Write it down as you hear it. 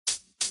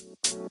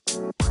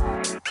I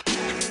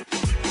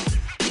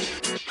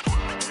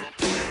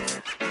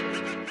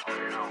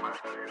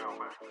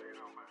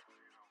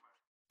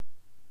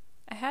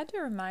had to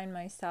remind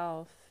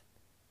myself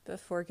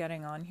before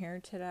getting on here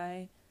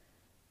today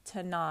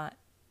to not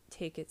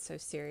take it so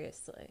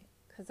seriously,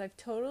 because I've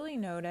totally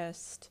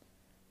noticed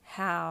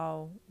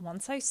how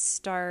once I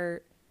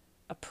start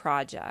a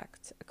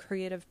project, a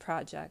creative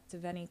project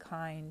of any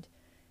kind,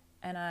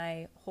 and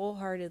I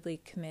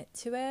wholeheartedly commit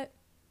to it,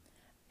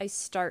 I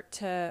start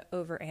to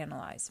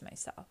overanalyze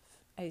myself.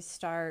 I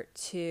start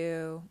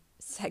to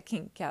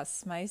second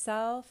guess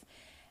myself,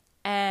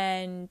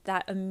 and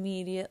that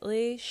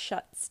immediately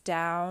shuts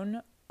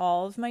down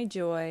all of my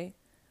joy,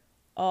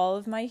 all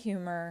of my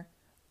humor,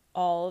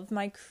 all of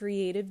my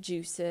creative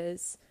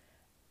juices,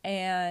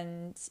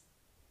 and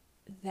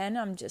then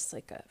I'm just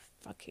like a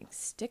fucking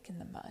stick in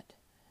the mud.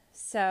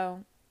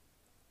 So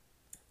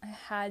I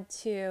had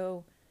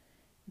to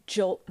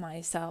jolt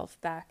myself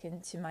back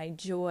into my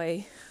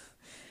joy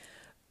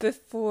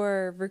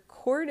before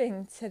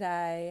recording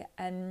today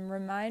and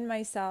remind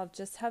myself,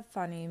 just have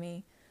fun,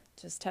 Amy.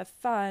 Just have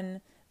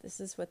fun. This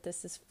is what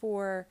this is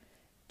for.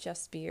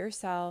 Just be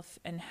yourself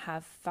and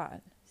have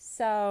fun.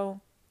 So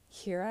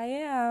here I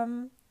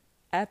am,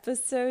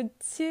 episode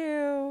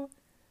 2.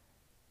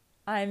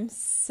 I'm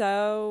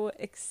so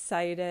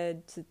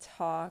excited to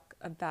talk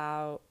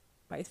about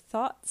my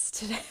thoughts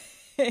today,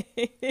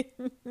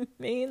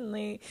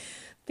 mainly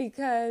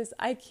because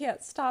I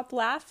can't stop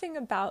laughing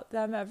about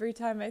them every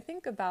time I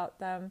think about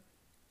them.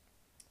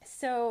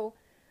 So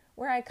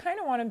where I kind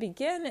of want to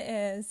begin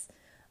is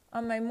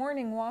on my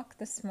morning walk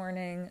this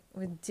morning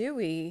with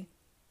Dewey.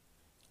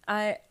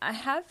 I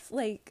have,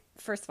 like,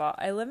 first of all,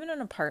 I live in an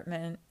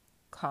apartment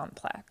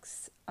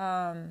complex,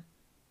 and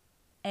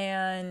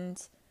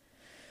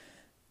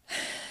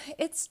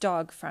it's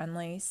dog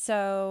friendly.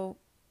 So,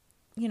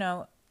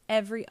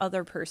 every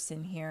other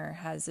person here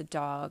has a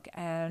dog.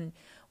 And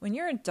when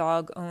you're a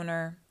dog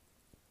owner,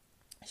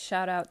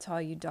 shout out to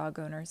all you dog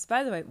owners.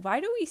 By the way, why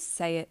do we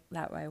say it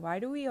that way? Why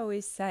do we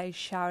always say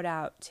shout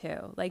out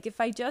to? Like, if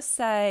I just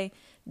say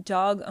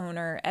dog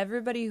owner,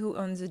 everybody who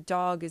owns a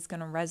dog is going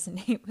to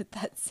resonate with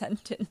that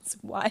sentence.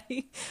 Why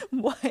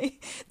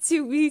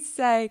do we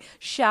say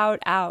shout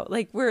out?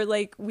 Like,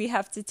 we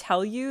have to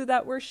tell you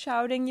that we're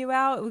shouting you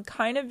out. It would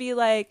kind of be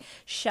like,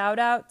 shout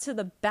out to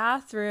the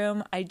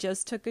bathroom, I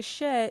just took a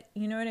shit.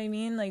 You know what I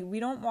mean? Like, we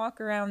don't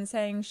walk around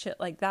saying shit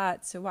like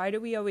that. So why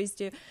do we always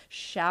do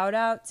shout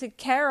out to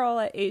Carol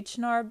at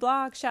H&R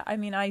Block?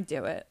 I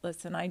do it.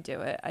 Listen, I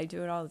do it. I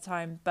do it all the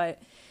time,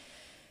 but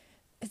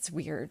it's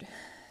weird.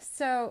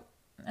 So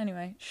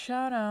anyway,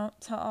 shout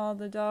out to all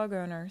the dog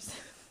owners.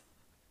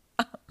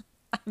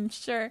 I'm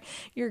sure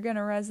you're going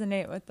to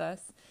resonate with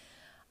us.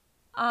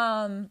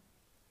 I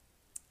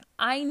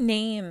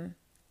name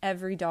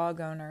every dog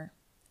owner,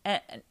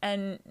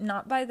 and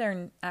not by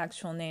their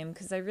actual name,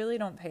 because I really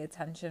don't pay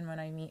attention when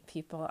I meet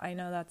people. I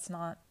know that's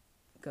not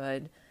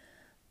good,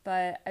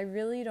 but I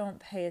really don't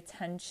pay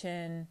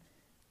attention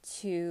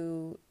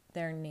to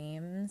their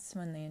names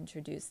when they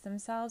introduce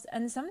themselves.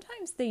 And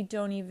sometimes they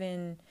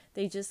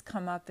just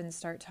come up and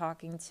start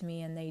talking to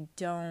me and they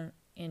don't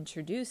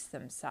introduce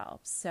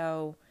themselves.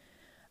 So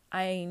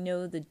I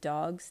know the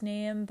dog's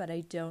name, but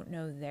I don't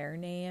know their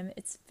name.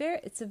 It's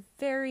a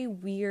very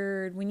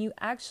weird, when you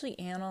actually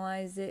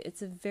analyze it,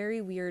 it's a very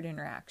weird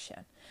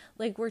interaction.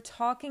 Like, we're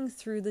talking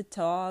through the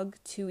dog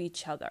to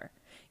each other.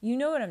 You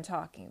know what I'm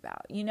talking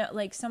about.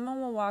 Like, someone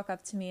will walk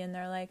up to me and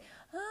they're like,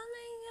 oh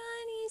my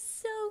God, he's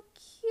so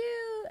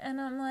cute. And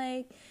I'm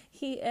like,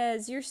 he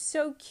is. You're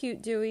so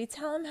cute, Dewey.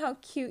 Tell him how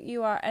cute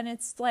you are. And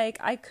it's like,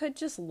 I could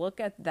just look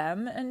at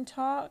them and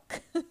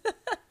talk.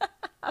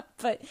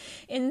 But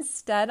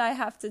instead, I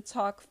have to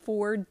talk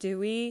for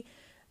Dewey,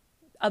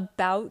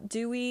 about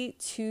Dewey,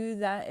 to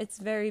that. It's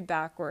very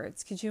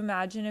backwards. Could you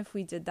imagine if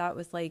we did that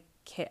with, like,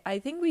 kids? I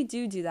think we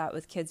do that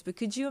with kids, but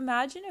could you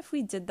imagine if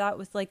we did that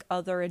with, like,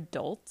 other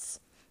adults?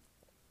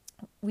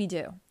 We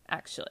do,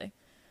 actually.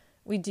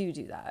 We do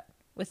that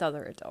with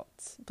other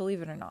adults,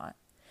 believe it or not.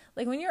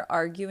 Like, when you're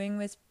arguing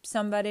with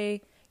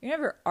somebody, you're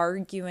never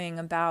arguing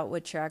about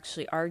what you're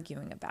actually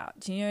arguing about.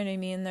 Do you know what I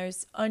mean?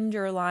 There's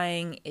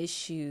underlying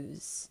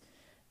issues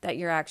that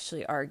you're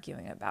actually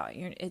arguing about.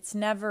 It's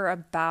never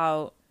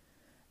about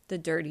the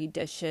dirty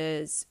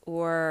dishes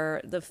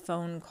or the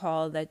phone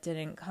call that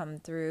didn't come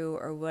through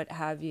or what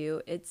have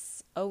you.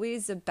 It's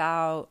always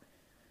about,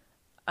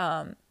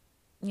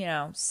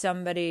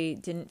 somebody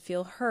didn't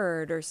feel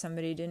heard or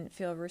somebody didn't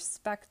feel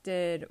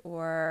respected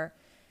or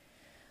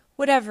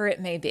whatever it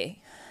may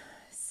be.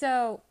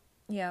 So,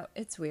 yeah,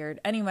 it's weird.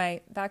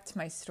 Anyway, back to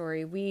my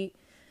story. We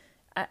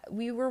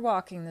were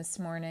walking this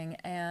morning,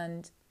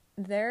 and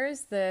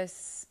there's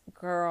this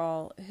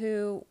girl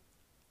who,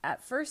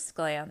 at first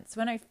glance,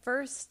 when I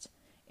first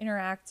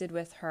interacted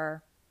with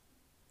her,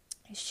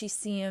 she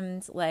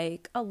seemed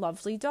like a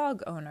lovely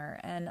dog owner.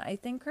 And I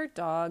think her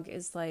dog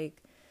is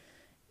like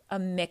a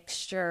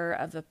mixture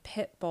of a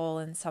pit bull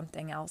and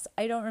something else.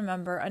 I don't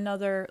remember.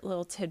 Another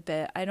little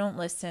tidbit. I don't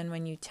listen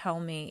when you tell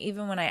me.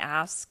 Even when I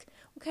ask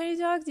What kind of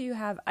dog do you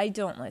have? I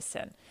don't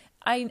listen.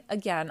 I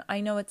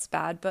know it's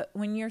bad, but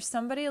when you're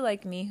somebody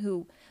like me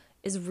who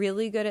is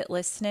really good at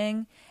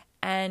listening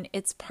and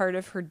it's part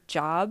of her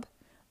job,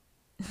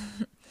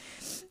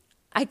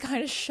 I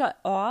kind of shut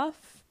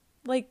off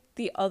like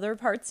the other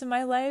parts of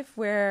my life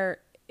where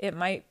it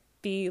might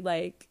be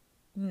like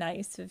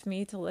nice of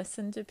me to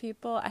listen to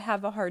people. I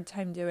have a hard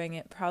time doing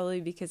it, probably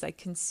because I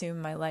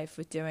consume my life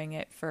with doing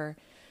it for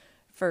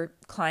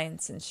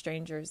clients and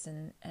strangers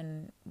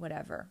and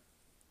whatever.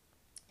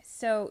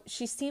 So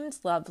she seemed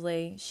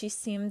lovely. She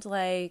seemed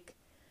like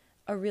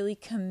a really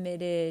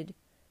committed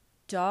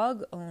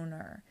dog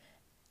owner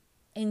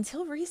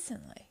until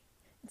recently.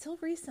 Until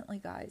recently,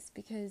 guys,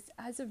 because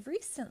as of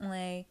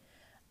recently,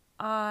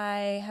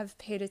 I have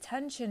paid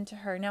attention to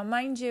her. Now,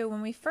 mind you,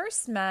 when we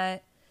first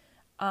met,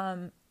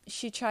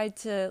 she tried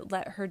to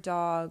let her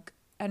dog,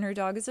 and her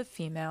dog is a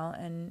female,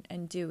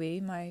 and Dewey,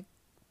 my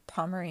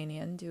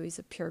Pomeranian, Dewey's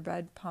a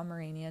purebred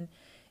Pomeranian,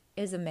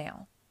 is a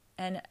male.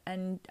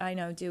 And I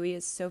know Dewey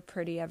is so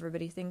pretty.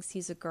 Everybody thinks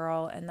he's a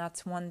girl. And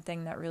that's one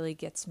thing that really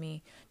gets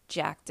me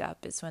jacked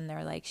up is when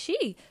they're like,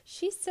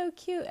 she's so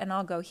cute. And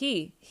I'll go,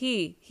 he.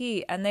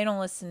 And they don't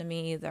listen to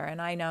me either.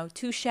 And I know,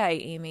 touche,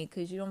 Amy,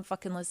 because you don't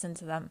fucking listen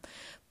to them.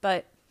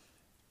 But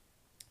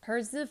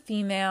hers is a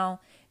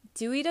female.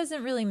 Dewey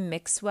doesn't really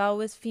mix well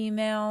with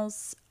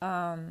females.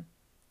 Dewey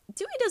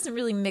doesn't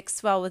really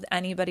mix well with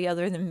anybody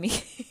other than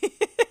me.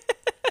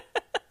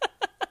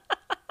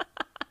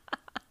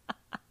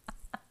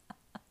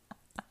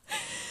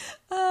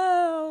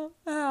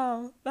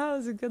 Oh, that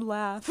was a good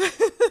laugh.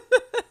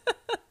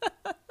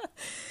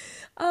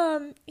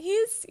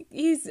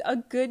 He's a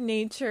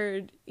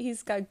good-natured,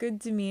 he's got good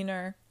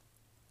demeanor.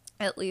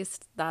 At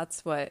least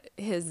that's what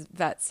his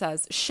vet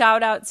says.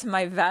 Shout out to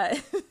my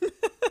vet.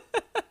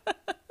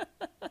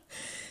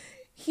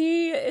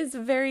 He is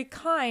very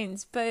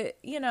kind, but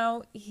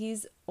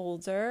he's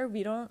older.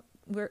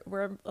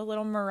 We're a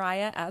little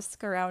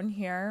Mariah-esque around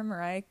here.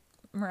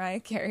 Mariah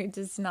Carey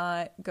does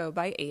not go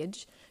by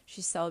age.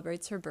 She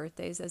celebrates her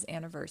birthdays as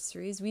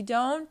anniversaries. We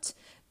don't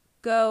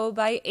go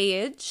by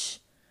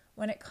age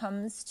when it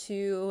comes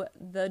to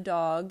the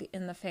dog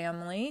in the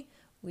family.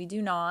 We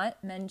do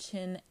not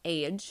mention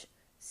age.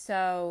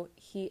 So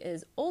he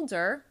is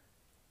older.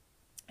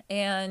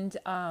 And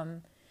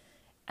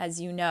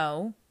as you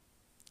know,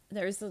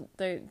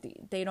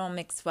 they don't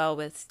mix well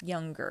with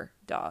younger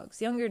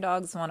dogs. Younger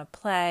dogs want to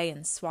play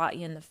and swat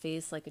you in the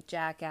face like a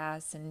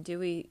jackass, and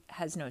Dewey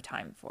has no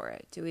time for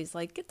it. Dewey's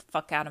like, get the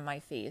fuck out of my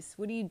face.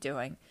 What are you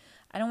doing?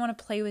 I don't want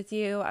to play with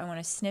you. I want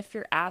to sniff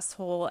your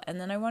asshole,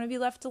 and then I want to be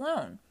left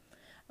alone.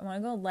 I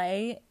want to go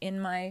lay in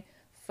my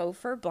faux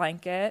fur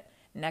blanket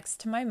next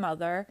to my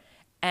mother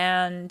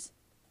and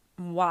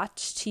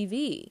watch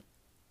TV.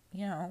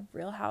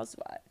 Real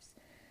Housewives.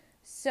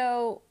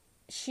 So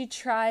she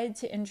tried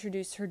to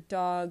introduce her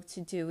dog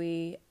to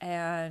Dewey,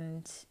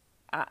 and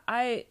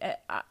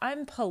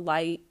I'm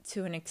polite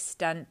to an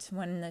extent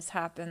when this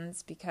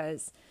happens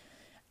because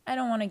I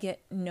don't want to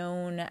get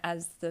known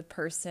as the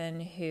person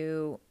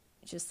who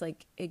just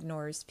like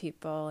ignores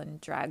people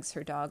and drags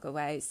her dog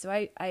away. So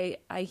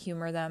I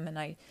humor them and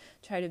I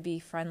try to be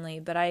friendly,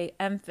 but I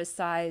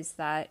emphasize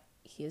that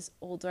he is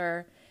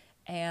older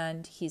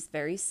and he's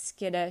very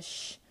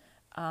skittish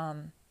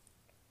and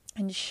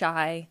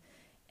shy.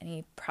 And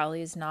he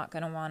probably is not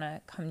going to want to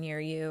come near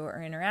you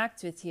or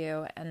interact with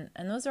you. And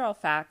those are all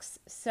facts.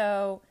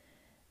 So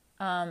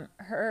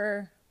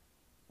her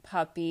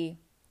puppy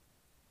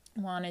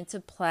wanted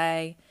to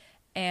play,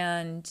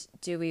 and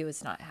Dewey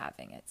was not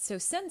having it. So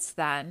since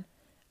then,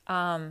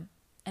 and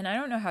I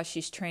don't know how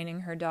she's training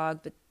her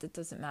dog, but that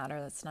doesn't matter.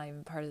 That's not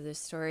even part of this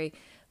story.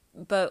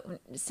 But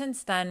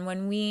since then,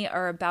 when we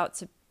are about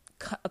to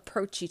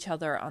approach each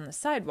other on the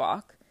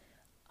sidewalk,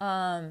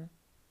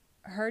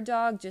 her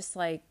dog just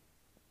like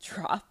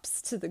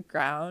drops to the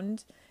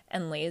ground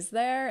and lays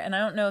there. And I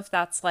don't know if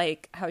that's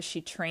like how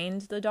she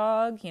trained the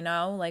dog,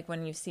 like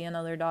when you see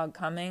another dog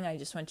coming, I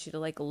just want you to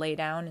like lay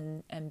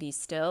down and be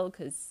still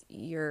because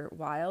you're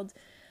wild.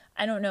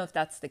 I don't know if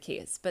that's the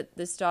case, but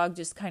this dog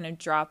just kind of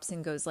drops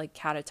and goes like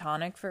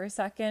catatonic for a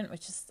second,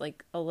 which is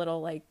like a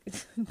little like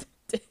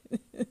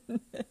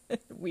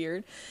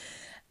weird.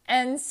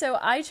 And so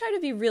I try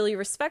to be really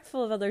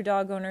respectful of other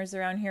dog owners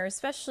around here,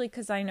 especially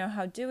because I know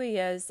how Dewey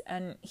is,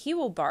 and he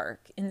will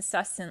bark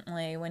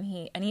incessantly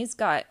and he's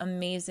got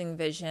amazing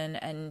vision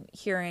and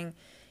hearing.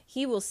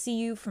 He will see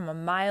you from a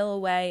mile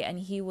away and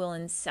he will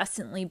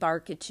incessantly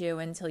bark at you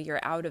until you're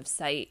out of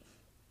sight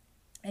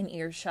and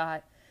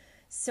earshot.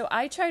 So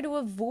I try to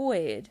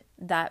avoid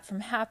that from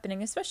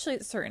happening, especially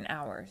at certain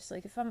hours.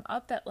 Like if I'm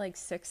up at like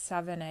 6,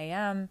 7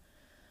 a.m.,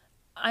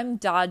 I'm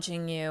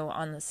dodging you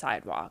on the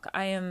sidewalk.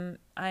 I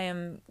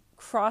am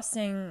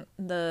crossing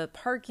the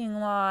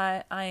parking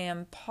lot. I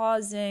am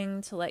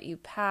pausing to let you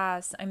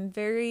pass. I'm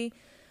very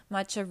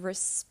much a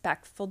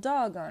respectful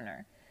dog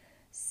owner.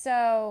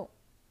 So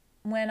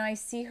when I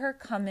see her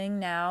coming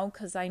now,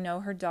 because I know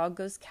her dog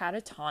goes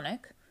catatonic,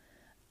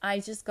 I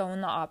just go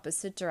in the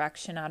opposite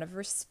direction out of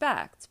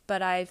respect.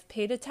 But I've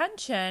paid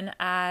attention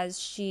as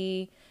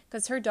she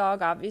because her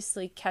dog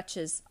obviously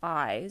catches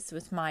eyes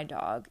with my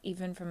dog,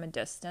 even from a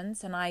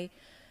distance. And I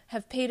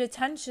have paid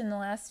attention the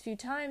last few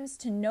times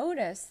to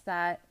notice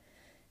that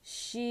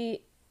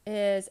she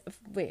is,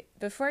 wait,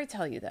 before I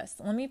tell you this,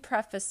 let me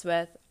preface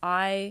with,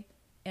 I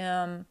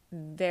am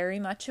very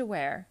much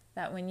aware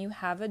that when you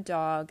have a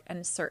dog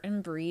and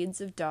certain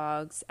breeds of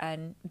dogs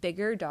and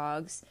bigger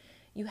dogs,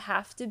 you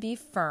have to be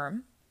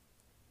firm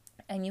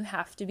and you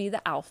have to be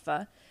the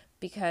alpha,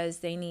 because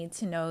they need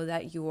to know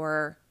that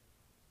you're,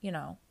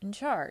 in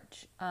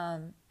charge,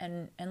 and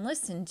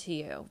listen to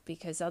you,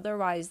 because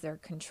otherwise they're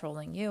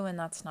controlling you, and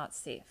that's not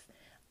safe.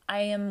 I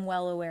am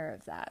well aware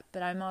of that,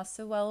 but I'm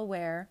also well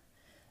aware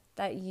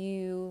that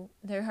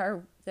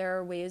there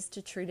are ways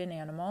to treat an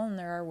animal and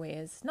there are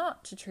ways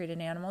not to treat an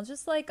animal.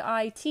 Just like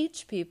I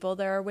teach people,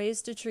 there are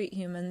ways to treat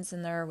humans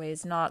and there are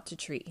ways not to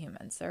treat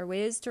humans. There are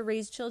ways to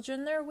raise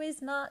children, there are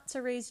ways not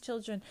to raise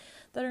children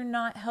that are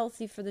not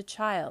healthy for the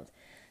child.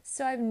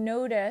 So I've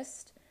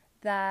noticed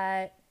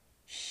that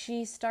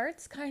she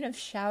starts kind of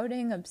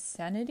shouting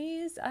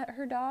obscenities at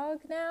her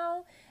dog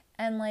now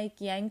and like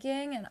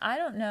yanking, and I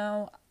don't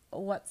know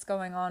what's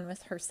going on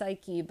with her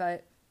psyche,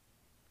 but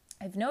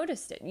I've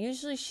noticed it.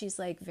 Usually she's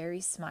like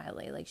very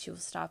smiley, like she will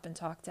stop and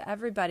talk to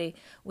everybody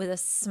with a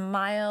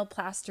smile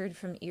plastered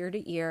from ear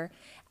to ear.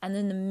 And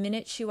then the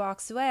minute she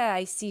walks away,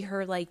 I see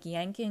her like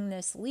yanking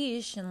this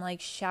leash and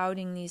like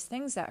shouting these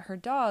things at her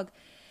dog.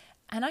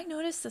 And I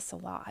notice this a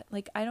lot.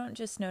 Like, I don't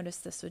just notice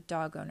this with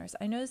dog owners.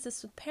 I notice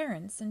this with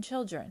parents and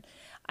children.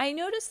 I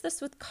notice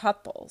this with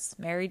couples,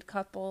 married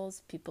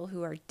couples, people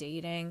who are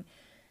dating.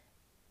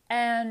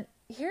 And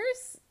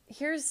here's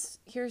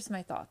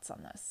my thoughts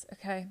on this,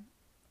 okay?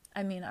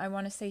 I mean, I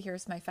want to say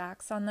here's my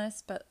facts on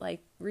this, but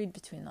like, read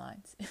between the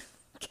lines,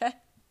 okay?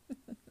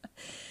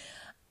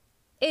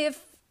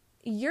 If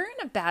you're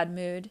in a bad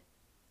mood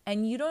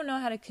and you don't know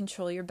how to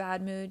control your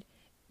bad mood,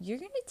 you're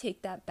going to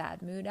take that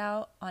bad mood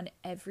out on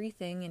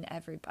everything and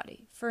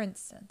everybody. For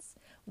instance,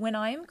 when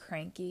I am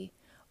cranky,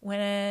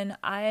 when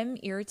I am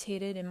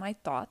irritated in my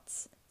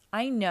thoughts,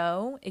 I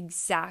know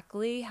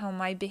exactly how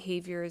my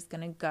behavior is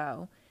going to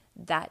go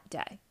that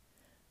day,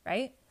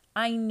 right?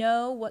 I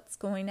know what's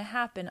going to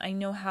happen. I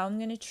know how I'm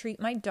going to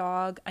treat my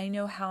dog. I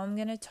know how I'm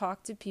going to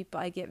talk to people.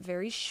 I get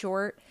very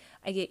short.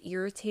 I get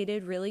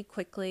irritated really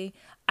quickly.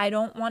 I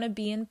don't want to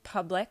be in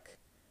public.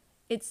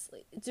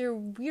 There are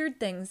weird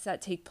things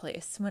that take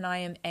place when I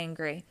am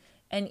angry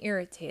and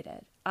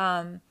irritated.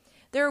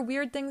 There are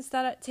weird things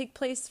that take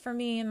place for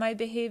me in my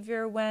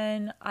behavior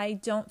when I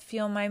don't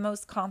feel my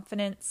most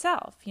confident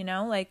self,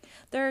 Like,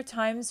 there are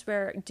times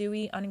where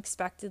Dewey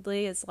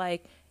unexpectedly is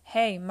like,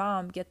 hey,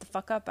 Mom, get the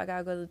fuck up. I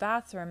gotta go to the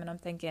bathroom. And I'm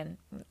thinking,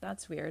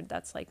 that's weird.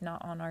 That's like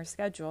not on our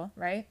schedule,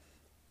 right?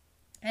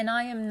 And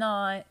I am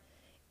not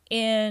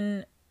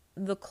in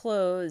the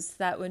clothes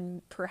that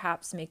would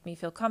perhaps make me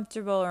feel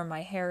comfortable, or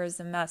my hair is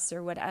a mess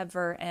or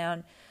whatever.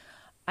 And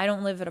I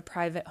don't live at a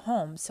private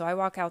home. So I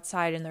walk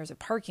outside and there's a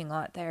parking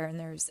lot there and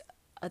there's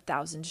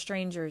 1,000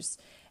 strangers.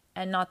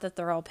 And not that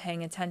they're all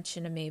paying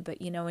attention to me, but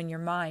in your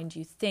mind,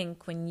 you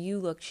think when you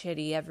look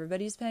shitty,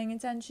 everybody's paying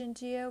attention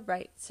to you,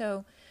 right?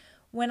 So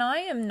when I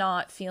am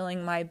not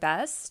feeling my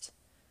best,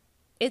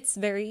 it's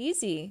very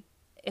easy,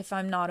 if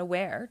I'm not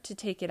aware, to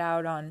take it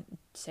out on,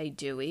 say,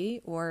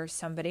 Dewey or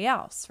somebody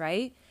else,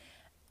 right?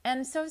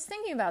 And so I was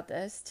thinking about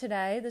this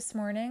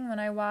morning, when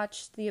I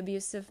watched the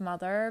abusive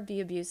mother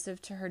be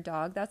abusive to her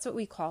dog. That's what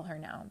we call her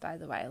now, by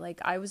the way. Like,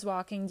 I was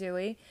walking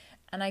Dewey,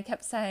 and I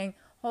kept saying,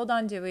 hold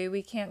on, Dewey,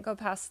 we can't go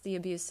past the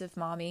abusive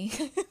mommy.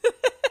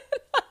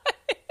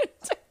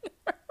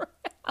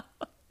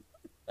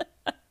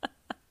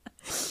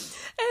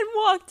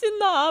 Walked in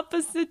the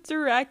opposite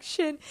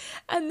direction,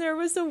 and there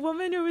was a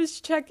woman who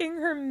was checking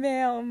her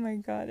mail. Oh my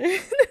God. A woman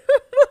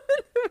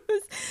who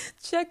was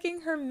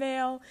checking her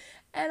mail,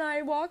 and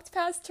I walked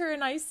past her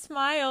and I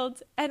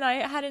smiled, and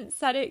I hadn't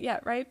said it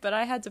yet, right? But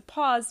I had to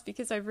pause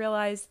because I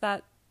realized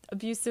that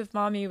abusive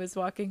mommy was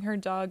walking her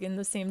dog in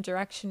the same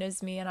direction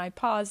as me, and I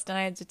paused and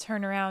I had to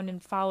turn around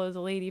and follow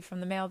the lady from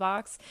the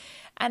mailbox.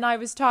 And I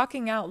was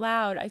talking out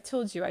loud. I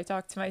told you I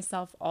talk to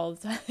myself all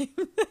the time.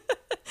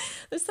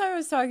 This time I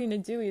was talking to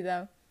Dewey,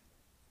 though.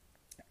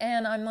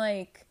 And I'm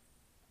like,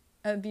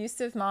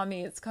 abusive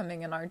mommy is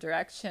coming in our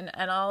direction.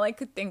 And all I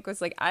could think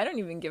was like, I don't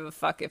even give a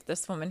fuck if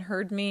this woman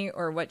heard me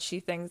or what she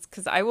thinks,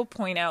 because I will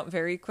point out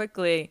very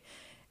quickly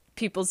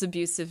people's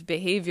abusive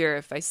behavior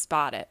if I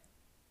spot it.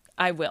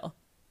 I will.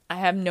 I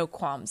have no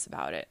qualms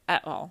about it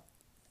at all.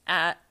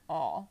 At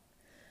all.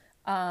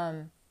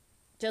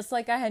 Just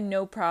like I had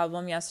no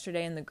problem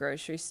yesterday in the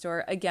grocery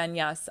store. Again,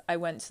 yes, I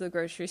went to the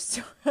grocery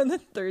store on a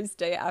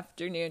Thursday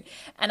afternoon.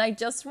 And I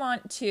just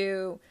want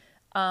to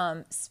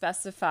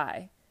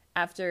specify,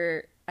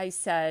 after I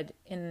said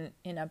in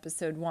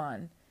episode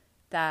 1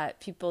 that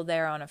people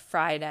there on a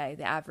Friday,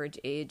 the average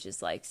age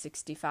is like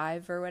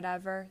 65 or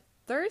whatever.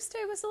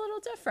 Thursday was a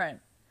little different.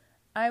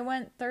 I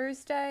went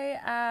Thursday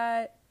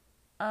at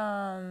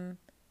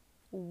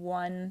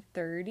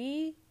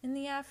 1:30 in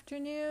the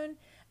afternoon.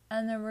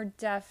 And there were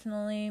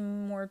definitely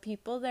more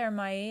people there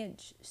my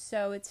age.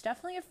 So it's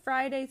definitely a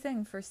Friday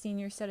thing for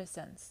senior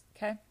citizens,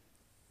 okay?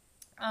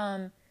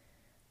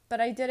 But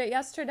I did it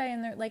yesterday,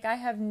 and like, I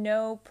have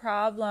no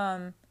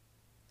problem.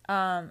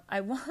 I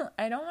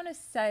don't want to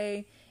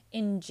say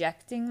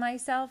injecting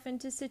myself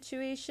into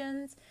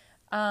situations,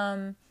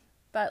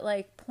 but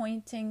like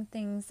pointing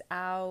things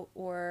out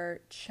or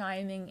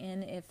chiming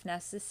in if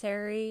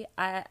necessary.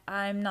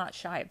 I'm not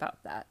shy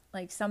about that.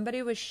 Like,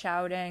 somebody was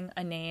shouting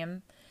a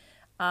name,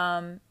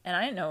 and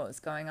I didn't know what was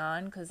going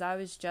on because I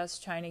was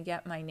just trying to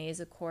get my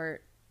Nasacort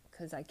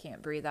because I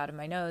can't breathe out of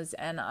my nose,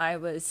 and I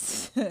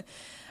was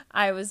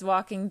I was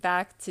walking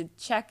back to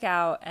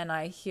checkout, and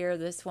I hear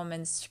this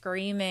woman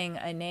screaming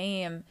a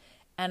name,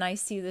 and I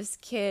see this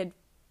kid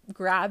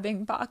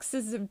grabbing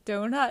boxes of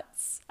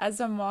donuts as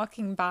I'm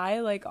walking by,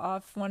 like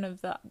off one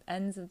of the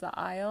ends of the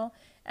aisle,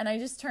 and I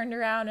just turned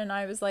around and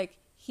I was like,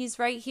 he's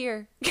right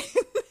here.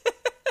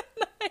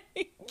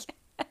 I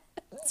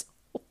kept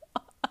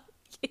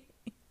walking.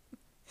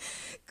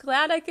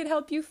 Glad I could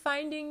help you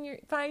find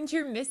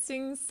your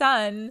missing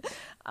son.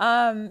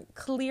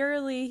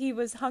 Clearly he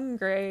was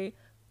hungry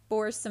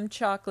for some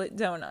chocolate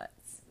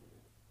donuts.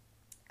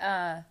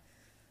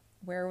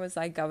 Where was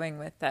I going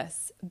with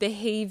this?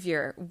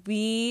 Behavior.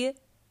 We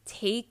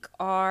take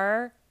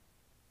our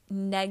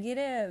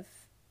negative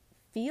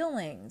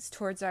feelings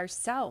towards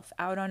ourselves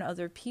out on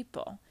other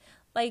people.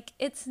 Like,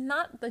 it's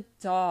not the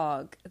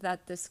dog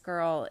that this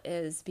girl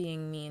is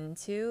being mean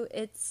to.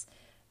 It's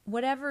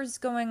whatever's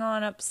going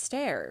on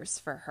upstairs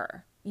for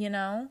her, you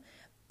know?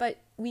 But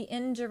we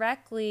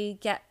indirectly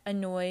get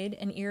annoyed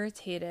and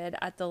irritated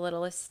at the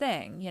littlest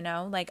thing, you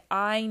know? Like,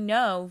 I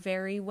know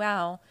very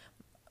well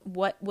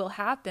what will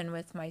happen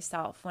with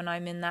myself when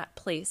I'm in that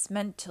place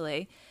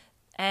mentally.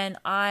 And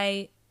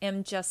I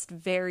am just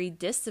very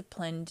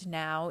disciplined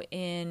now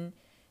in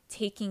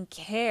taking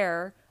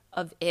care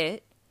of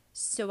it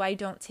so I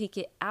don't take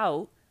it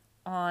out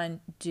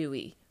on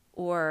Dewey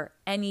or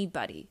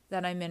anybody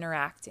that I'm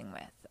interacting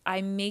with.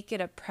 I make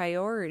it a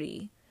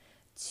priority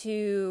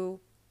to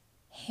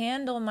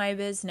handle my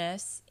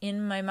business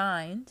in my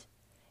mind,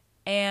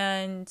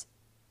 and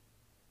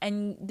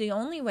the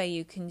only way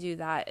you can do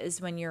that is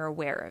when you're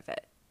aware of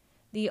it.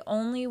 The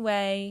only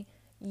way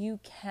you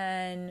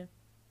can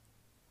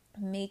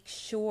make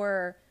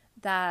sure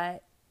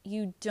that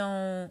you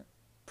don't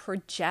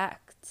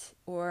project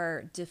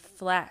or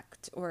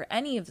deflect or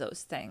any of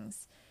those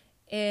things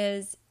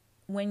is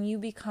when you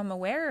become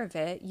aware of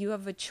it. You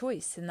have a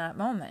choice in that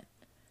moment.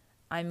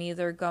 I'm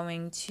either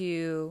going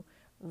to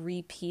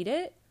repeat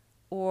it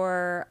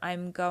or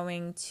I'm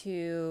going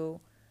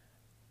to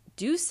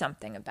do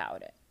something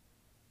about it.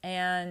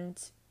 And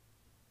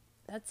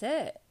that's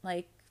it.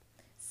 Like,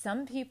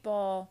 some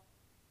people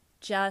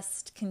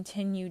just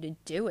continue to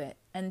do it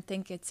and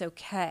think it's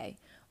okay.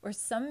 Or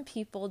some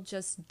people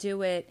just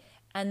do it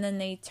and then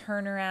they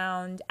turn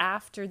around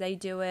after they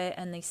do it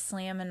and they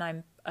slam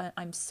and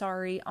I'm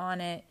sorry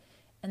on it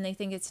and they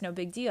think it's no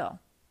big deal.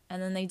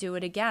 And then they do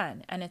it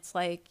again. And it's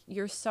like,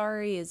 your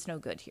sorry is no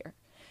good here.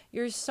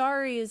 Your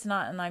sorry is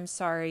not an I'm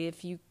sorry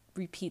if you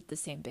repeat the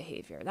same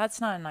behavior.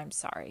 That's not an I'm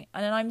sorry.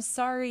 And an I'm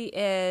sorry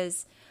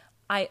is,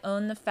 I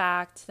own the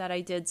fact that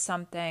I did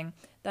something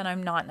that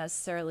I'm not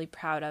necessarily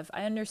proud of.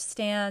 I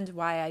understand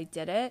why I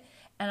did it,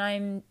 and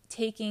I'm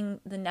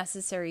taking the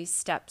necessary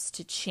steps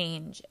to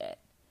change it.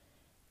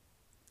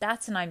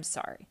 That's an I'm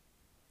sorry.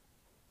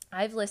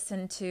 I've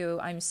listened to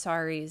I'm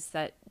sorries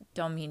that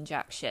don't mean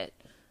jack shit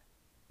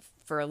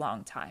for a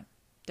long time.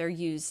 They're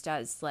used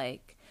as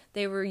like,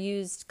 they were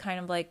used kind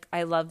of like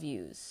I love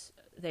yous.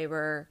 They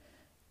were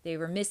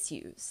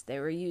misused. They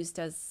were used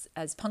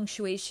as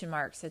punctuation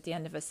marks at the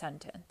end of a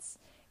sentence.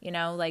 You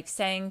know, like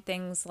saying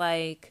things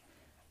like,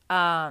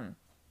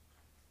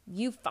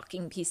 you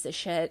fucking piece of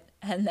shit,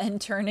 and then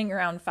turning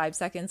around 5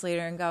 seconds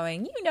later and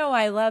going, you know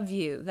I love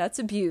you. That's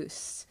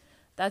abuse.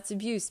 That's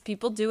abuse.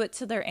 People do it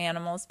to their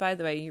animals. By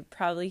the way, you're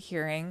probably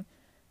hearing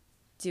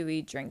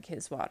Dewey drink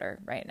his water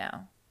right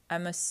now.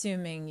 I'm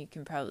assuming you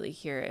can probably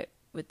hear it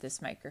with this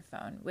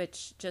microphone,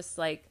 which, just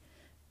like,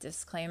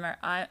 disclaimer,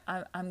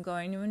 I'm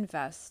going to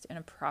invest in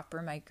a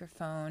proper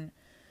microphone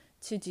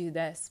to do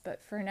this, but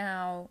for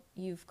now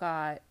you've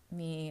got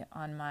me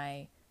on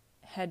my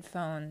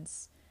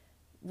headphones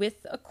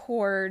with a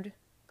cord,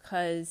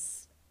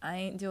 because I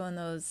ain't doing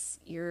those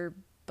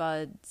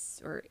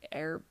earbuds or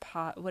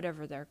AirPod,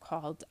 whatever they're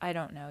called. I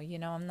don't know. You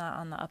know, I'm not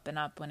on the up and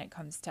up when it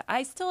comes to,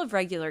 I still have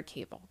regular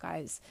cable,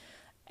 guys.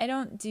 I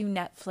don't do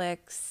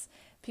Netflix.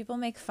 People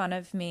make fun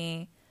of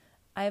me.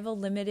 I have a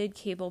limited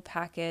cable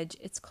package.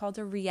 It's called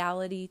a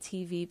reality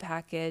TV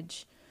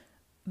package.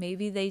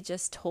 Maybe they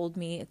just told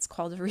me it's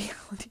called a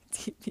reality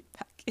TV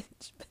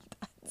package, but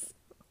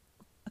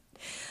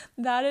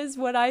that is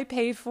what I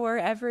pay for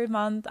every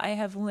month. I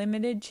have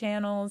limited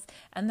channels,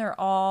 and they're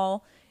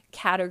all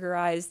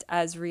categorized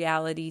as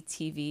reality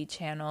TV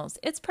channels.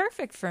 It's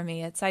perfect for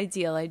me. It's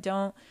ideal. I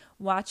don't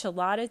watch a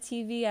lot of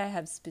TV. I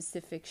have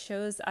specific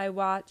shows I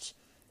watch,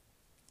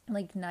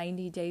 like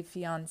 90 Day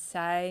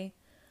Fiancé.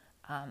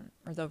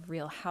 or the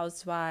Real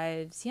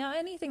Housewives.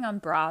 Anything on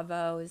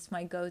Bravo is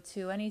my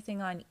go-to.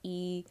 Anything on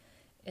E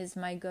is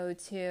my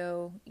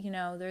go-to.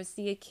 There's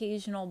the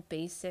occasional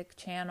basic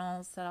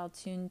channels that I'll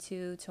tune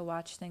to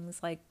watch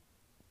things like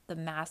The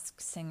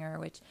Masked Singer,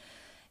 which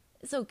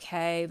is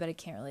okay, but I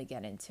can't really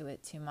get into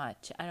it too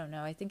much. I don't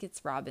know. I think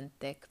it's Robin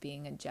Thicke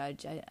being a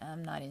judge.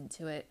 I'm not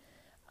into it.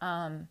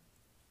 And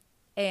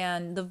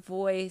The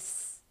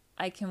Voice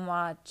I can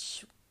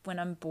watch when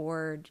I'm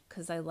bored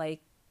because I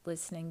like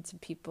listening to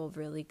people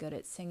really good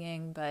at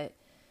singing, but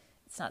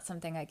it's not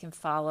something I can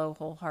follow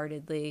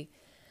wholeheartedly.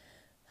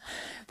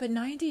 But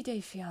 90 Day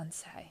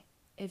Fiancé,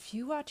 if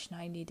you watch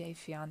 90 Day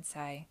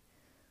Fiancé,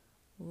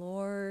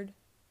 Lord,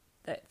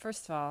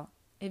 first of all,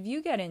 if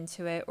you get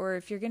into it, or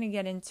if you're going to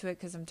get into it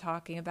because I'm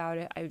talking about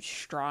it, I would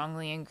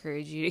strongly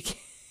encourage you to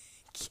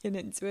get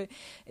into it.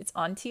 It's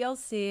on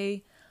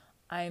TLC.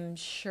 I'm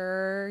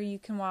sure you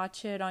can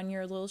watch it on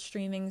your little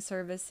streaming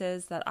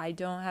services that I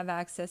don't have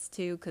access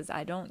to because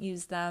I don't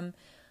use them.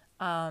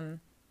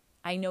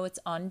 I know it's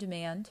on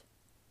demand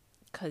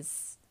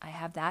because I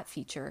have that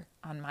feature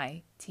on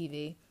my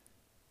TV.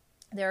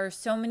 There are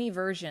so many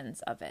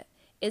versions of it.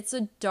 It's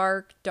a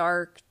dark,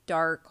 dark,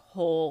 dark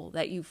hole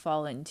that you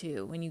fall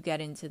into when you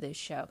get into this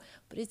show.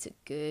 But it's a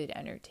good,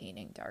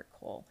 entertaining dark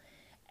hole.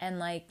 And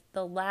like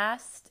the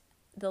last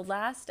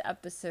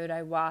episode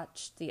I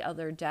watched the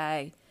other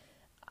day,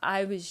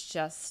 I was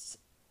just,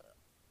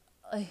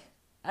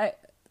 I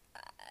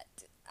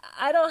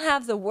don't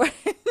have the word.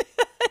 I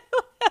don't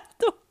have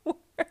the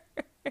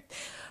word.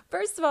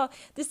 First of all,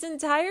 this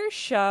entire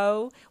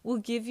show will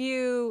give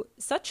you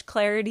such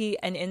clarity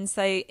and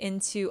insight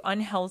into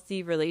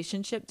unhealthy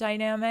relationship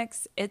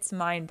dynamics. It's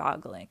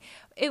mind-boggling.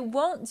 It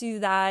won't do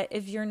that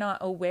if you're not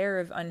aware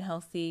of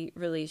unhealthy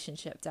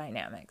relationship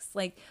dynamics.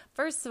 Like,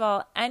 first of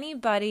all,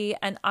 anybody,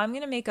 and I'm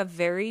going to make a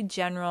very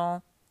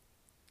general,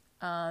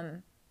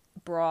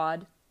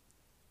 broad,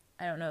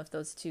 I don't know if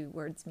those two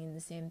words mean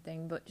the same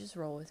thing, but just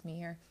roll with me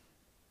here,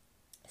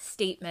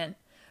 statement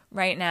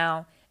right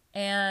now.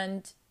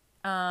 And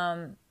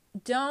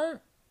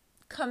don't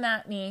come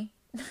at me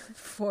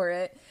for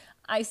it.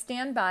 I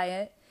stand by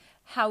it.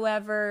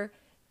 However,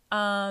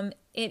 it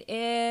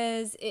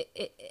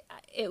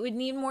would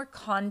need more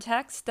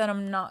context that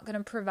I'm not going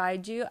to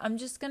provide you. I'm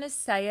just going to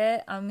say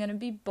it. I'm going to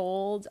be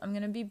bold. I'm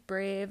going to be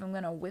brave. I'm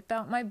going to whip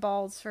out my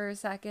balls for a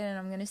second and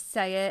I'm going to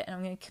say it and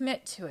I'm going to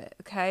commit to it.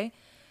 Okay.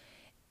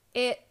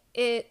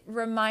 It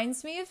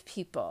reminds me of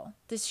people,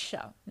 this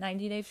show,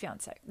 90 Day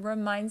Fiancé,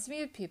 reminds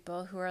me of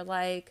people who are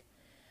like,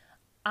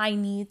 I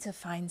need to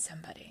find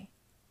somebody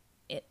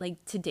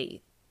to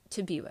date,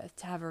 to be with,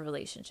 to have a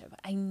relationship.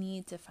 I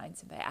need to find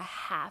somebody. I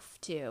have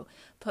to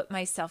put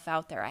myself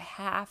out there. I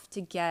have to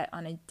get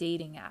on a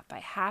dating app. I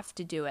have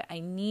to do it.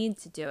 I need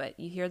to do it.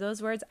 You hear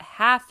those words? I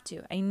have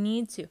to. I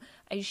need to.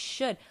 I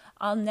should.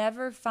 I'll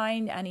never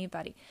find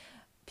anybody.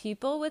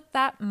 People with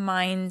that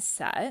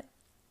mindset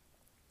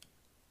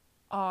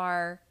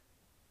are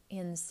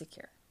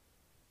insecure.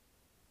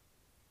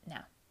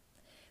 Now,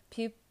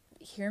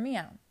 hear me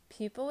out.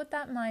 People with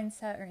that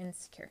mindset are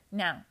insecure.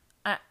 Now,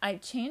 I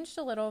changed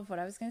a little of what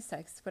I was going to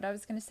say. 'Cause what I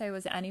was going to say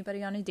was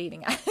anybody on a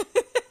dating app.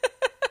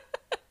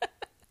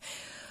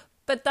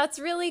 But that's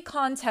really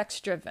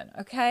context driven,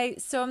 okay?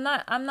 So I'm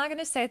not going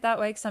to say it that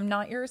way because I'm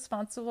not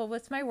irresponsible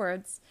with my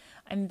words.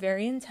 I'm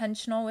very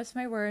intentional with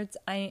my words.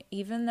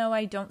 Even though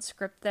I don't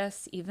script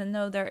this, even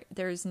though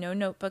there's no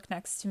notebook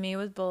next to me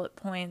with bullet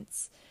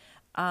points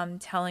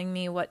telling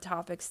me what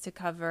topics to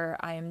cover,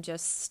 I am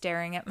just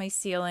staring at my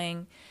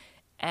ceiling.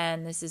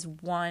 And this is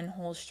one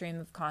whole stream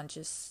of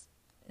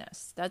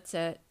consciousness. That's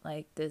it.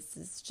 Like, this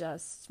is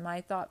just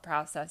my thought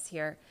process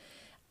here.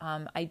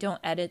 I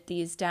don't edit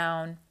these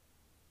down.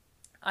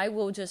 I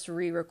will just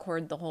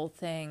re-record the whole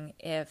thing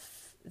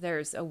if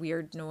there's a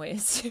weird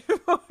noise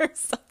or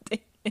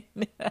something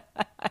in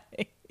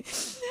it.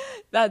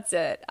 That's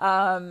it.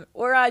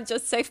 Or I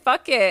just say,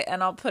 fuck it,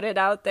 and I'll put it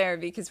out there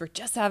because we're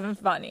just having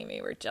fun,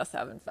 Amy. We're just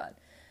having fun.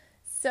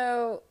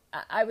 So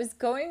I was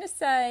going to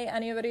say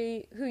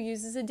anybody who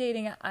uses a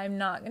dating app. I'm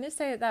not going to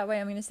say it that way.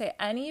 I'm going to say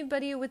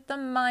anybody with the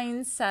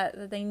mindset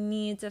that they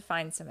need to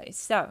find somebody.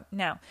 So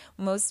now,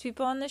 most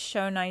people on this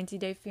show, 90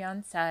 Day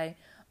Fiancé,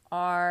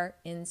 are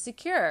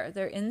insecure.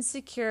 They're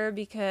insecure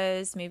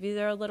because maybe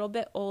they're a little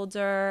bit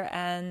older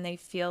and they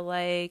feel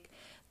like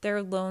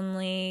they're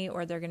lonely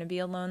or they're going to be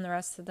alone the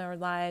rest of their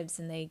lives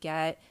and they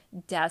get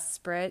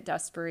desperate.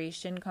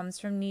 Desperation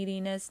comes from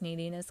neediness.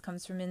 Neediness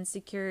comes from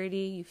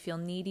insecurity. You feel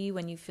needy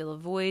when you feel a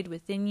void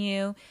within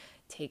you.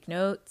 Take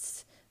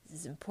notes. This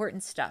is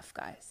important stuff,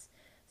 guys.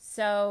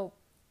 So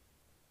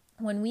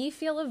when we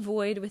feel a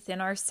void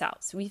within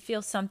ourselves, we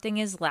feel something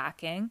is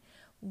lacking,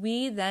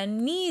 we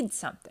then need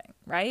something,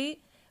 right?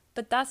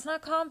 But that's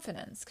not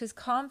confidence, because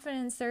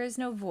confidence, there is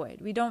no void.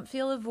 We don't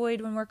feel a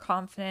void when we're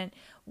confident.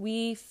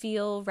 We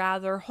feel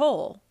rather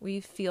whole.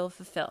 We feel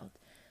fulfilled.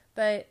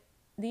 But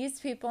these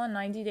people in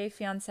 90 Day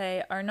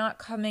Fiancé are not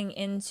coming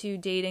into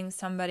dating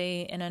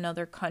somebody in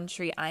another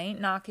country. I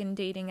ain't knocking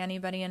dating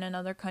anybody in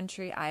another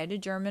country. I had a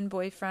German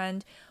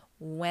boyfriend.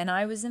 when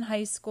I was in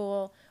high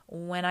school,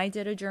 when I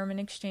did a German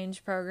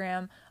exchange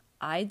program.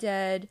 I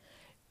did.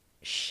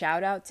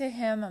 Shout out to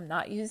him. I'm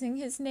not using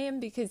his name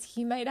because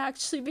he might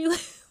actually be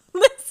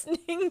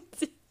listening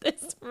to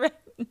this right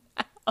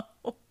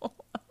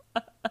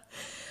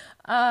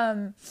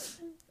now.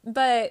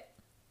 But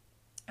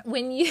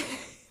when you,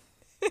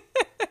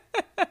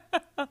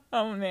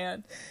 oh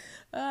man.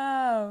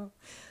 Oh,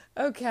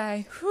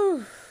 okay.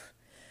 Whew.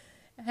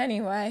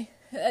 Anyway,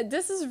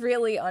 this is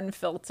really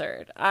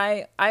unfiltered.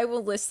 I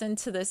will listen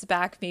to this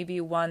back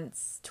maybe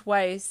once,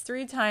 twice,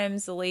 3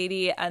 times,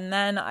 lady, and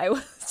then I will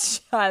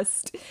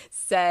just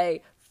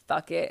say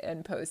fuck it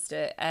and post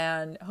it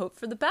and hope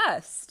for the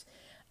best.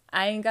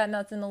 I ain't got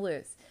nothing to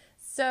lose.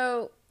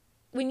 So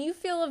when you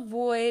feel a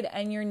void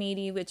and you're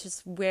needy, which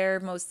is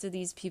where most of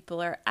these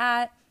people are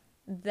at,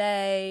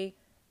 they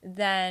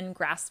then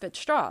grasp at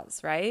straws,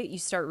 right? You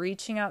start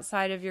reaching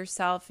outside of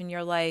yourself and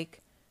you're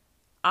like,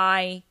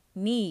 I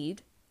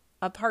need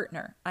a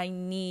partner. I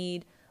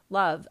need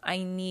love.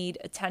 I need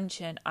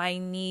attention. I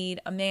need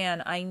a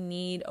man. I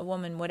need a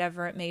woman,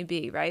 whatever it may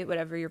be, right?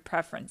 Whatever your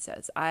preference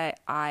is.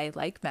 I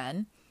like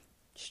men,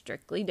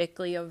 strictly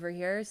dickly over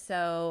here.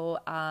 So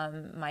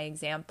my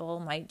example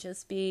might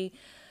just be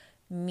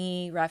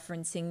me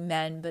referencing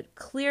men, but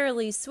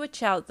clearly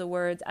switch out the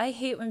words. I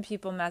hate when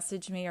people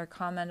message me or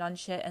comment on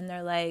shit and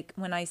they're like,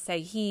 when I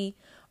say he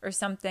or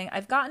something,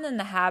 I've gotten in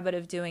the habit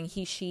of doing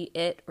he, she,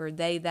 it, or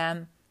they,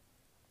 them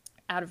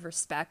out of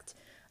respect.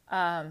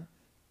 And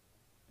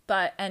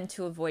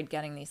to avoid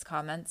getting these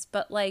comments,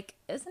 but like,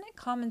 isn't it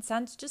common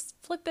sense? Just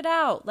flip it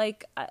out.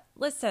 Like,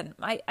 listen,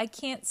 I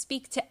can't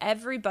speak to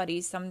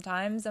everybody.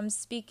 Sometimes I'm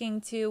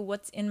speaking to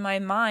what's in my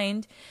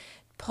mind.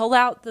 Pull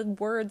out the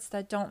words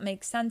that don't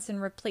make sense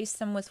and replace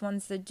them with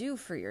ones that do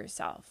for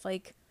yourself.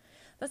 Like,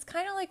 that's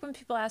kind of like when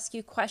people ask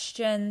you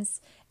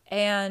questions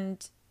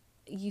and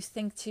you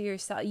think to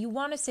yourself, you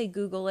want to say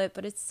Google it,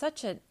 but it's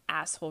such an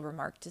asshole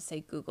remark to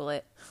say Google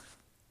it.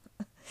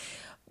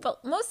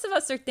 But most of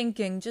us are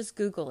thinking, just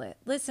Google it.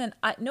 Listen,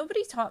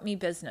 nobody taught me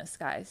business,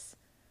 guys.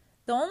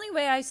 The only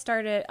way I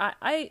started,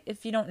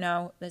 if you don't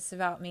know this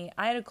about me,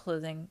 I had a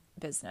clothing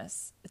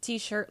business, a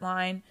t-shirt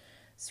line,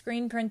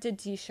 screen printed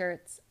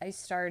t-shirts. I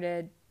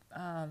started,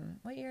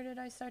 what year did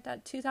I start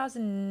that?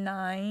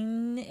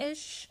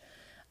 2009-ish.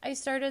 I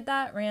started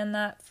that, ran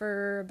that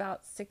for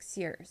about 6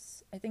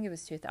 years. I think it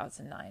was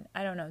 2009.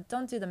 I don't know.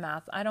 Don't do the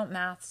math. I don't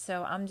math,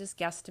 so I'm just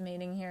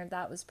guesstimating here.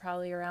 That was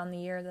probably around the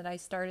year that I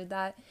started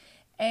that.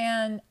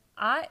 And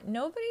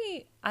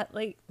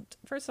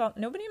first of all,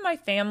 nobody in my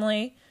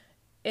family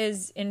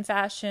is in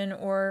fashion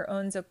or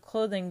owns a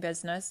clothing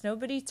business.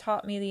 Nobody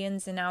taught me the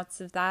ins and outs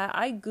of that.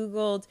 I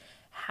Googled,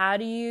 how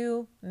do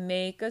you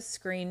make a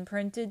screen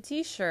printed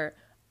t-shirt?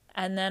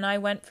 And then I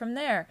went from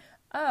there.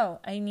 Oh,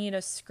 I need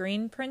a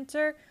screen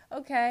printer.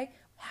 Okay.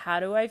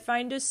 How do I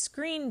find a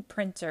screen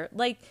printer?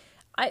 Like,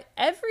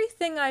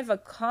 everything I've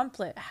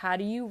accomplished. How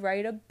do you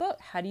write a book?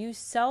 How do you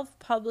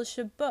self-publish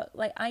a book?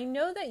 Like, I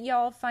know that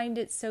y'all find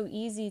it so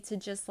easy to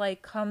just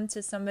like come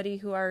to somebody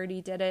who already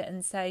did it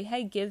and say,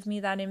 hey, give me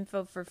that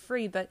info for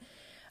free. But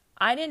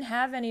I didn't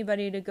have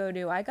anybody to go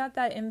to. I got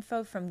that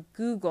info from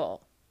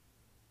Google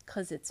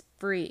because it's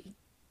free.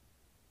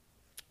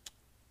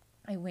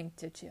 I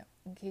winked at you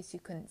in case you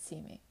couldn't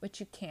see me, which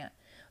you can't.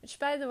 Which,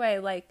 by the way,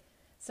 like,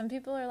 some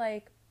people are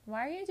like,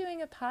 why are you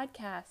doing a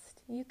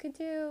podcast? You could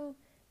do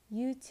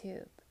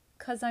YouTube.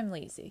 Because I'm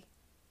lazy,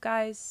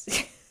 guys.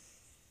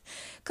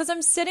 Because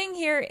I'm sitting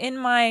here in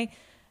my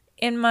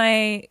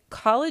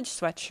college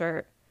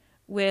sweatshirt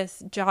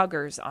with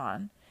joggers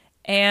on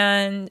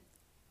and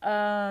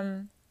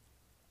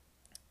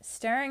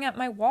staring at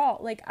my wall.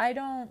 Like, I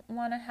don't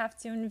want to have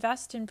to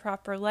invest in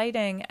proper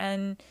lighting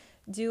and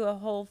do a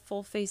whole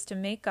full face of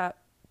makeup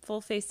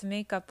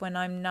when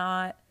I'm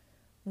not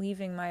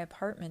leaving my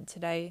apartment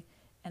today,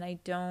 and I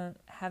don't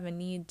have a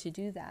need to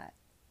do that.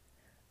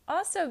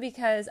 Also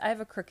because I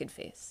have a crooked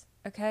face,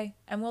 okay?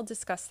 And we'll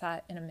discuss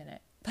that in a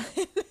minute.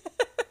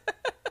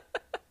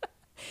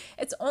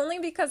 It's only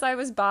because I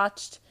was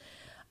botched,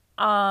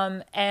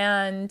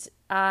 and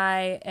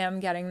I am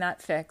getting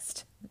that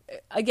fixed.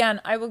 Again,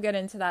 I will get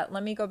into that.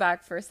 Let me go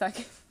back for a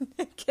second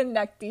and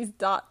connect these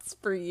dots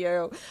for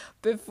you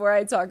before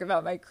I talk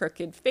about my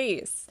crooked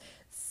face.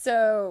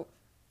 So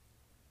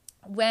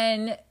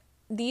when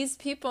these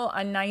people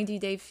on 90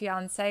 Day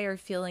Fiancé are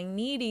feeling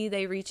needy,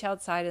 they reach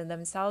outside of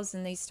themselves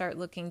and they start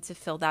looking to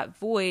fill that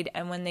void.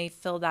 And when they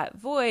fill that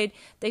void,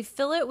 they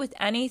fill it with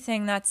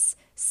anything that's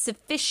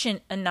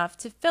sufficient enough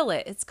to fill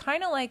it. It's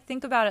kind of like,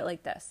 think about it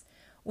like this.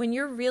 When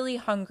you're really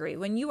hungry,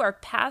 when you are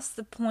past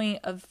the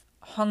point of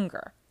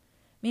hunger,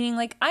 meaning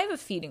like I have a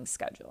feeding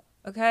schedule,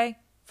 okay?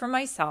 For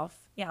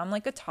myself, yeah, I'm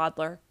like a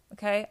toddler,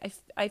 okay?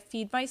 I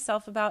feed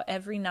myself about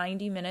every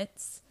 90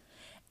 minutes,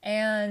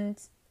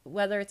 and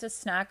whether it's a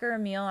snack or a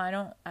meal, I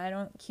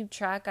don't keep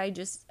track. I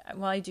do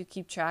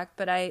keep track,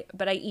 but I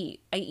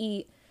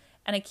eat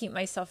and I keep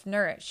myself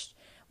nourished.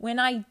 When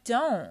I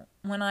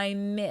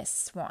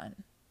miss one,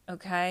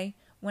 okay?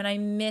 When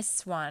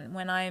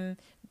I'm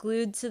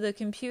glued to the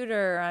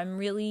computer, I'm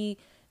really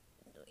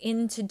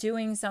into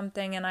doing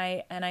something and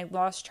I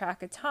lost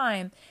track of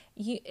time.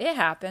 It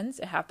happens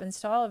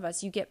to all of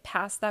us. You get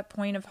past that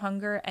point of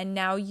hunger and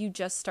now you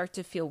just start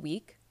to feel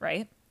weak,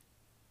 right?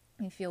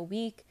 You feel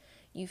weak,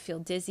 you feel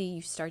dizzy,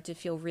 you start to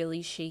feel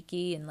really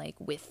shaky and like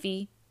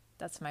whiffy.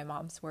 That's my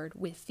mom's word,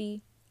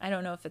 whiffy. I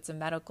don't know if it's a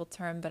medical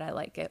term, but I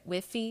like it.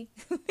 Whiffy.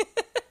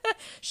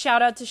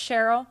 Shout out to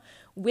Cheryl.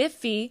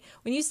 Whiffy.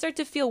 When you start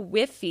to feel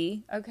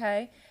whiffy,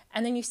 okay,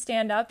 and then you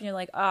stand up and you're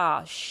like,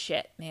 oh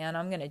shit, man,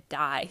 I'm going to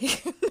die.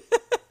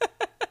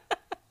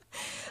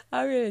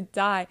 I'm going to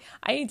die.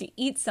 I need to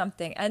eat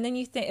something. And then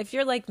you think, if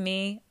you're like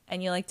me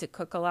and you like to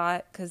cook a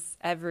lot, because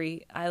I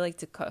like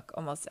to cook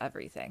almost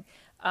everything.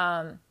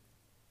 And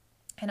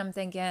I'm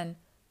thinking,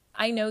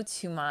 I know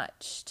too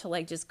much to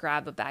like just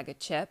grab a bag of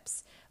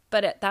chips.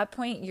 But at that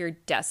point, you're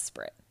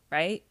desperate,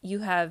 right? You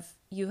have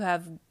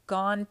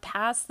gone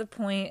past the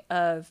point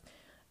of,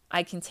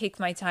 I can take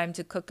my time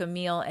to cook a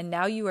meal, and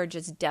now you are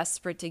just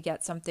desperate to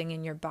get something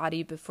in your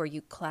body before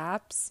you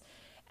collapse.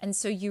 And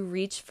so you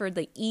reach for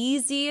the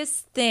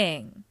easiest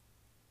thing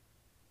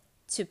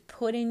to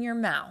put in your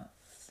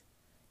mouth.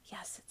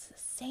 Yes, it's the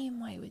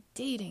same way with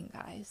dating,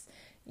 guys.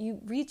 You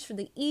reach for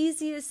the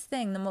easiest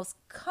thing, the most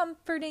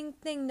comforting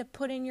thing to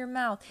put in your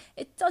mouth.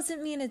 It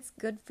doesn't mean it's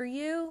good for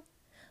you.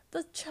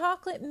 The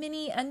chocolate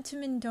mini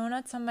Entenmann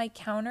donuts on my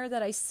counter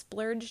that I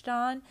splurged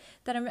on,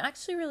 that I'm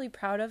actually really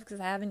proud of because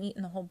I haven't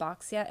eaten the whole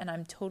box yet and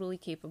I'm totally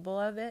capable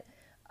of it.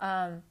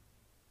 They're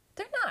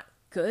not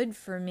good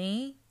for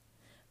me,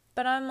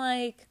 but I'm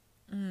like,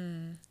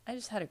 I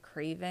just had a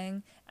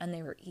craving and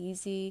they were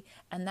easy.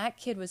 And that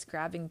kid was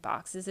grabbing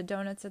boxes of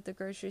donuts at the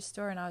grocery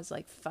store and I was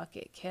like, fuck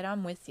it, kid,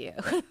 I'm with you.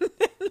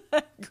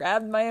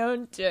 Grabbed my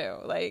own too.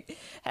 Like,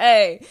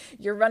 hey,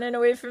 you're running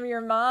away from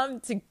your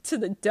mom to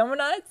the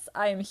donuts?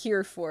 I am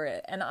here for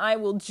it and I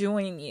will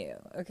join you,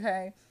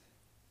 okay?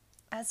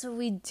 That's what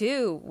we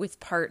do with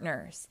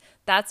partners.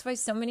 That's why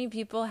so many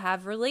people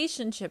have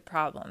relationship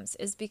problems,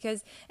 is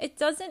because it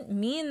doesn't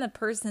mean the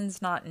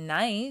person's not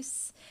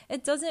nice.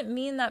 It doesn't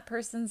mean that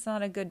person's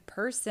not a good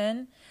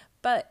person,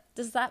 but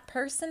does that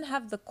person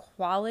have the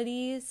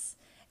qualities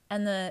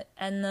and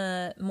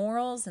the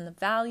morals and the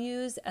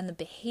values and the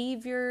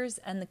behaviors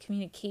and the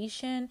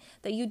communication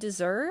that you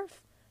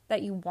deserve,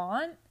 that you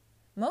want?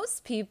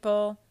 Most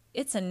people,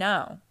 it's a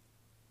no.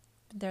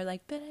 They're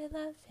like, but I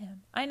love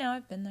him. I know,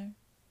 I've been there.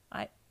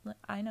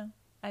 I know.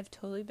 I've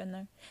totally been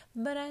there.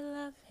 But I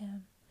love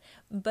him.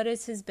 But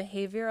is his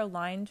behavior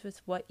aligned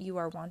with what you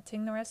are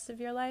wanting the rest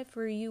of your life?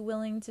 Or are you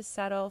willing to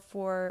settle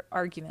for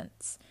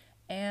arguments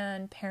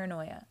and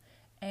paranoia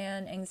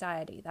and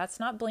anxiety? That's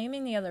not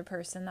blaming the other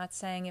person. That's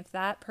saying if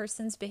that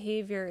person's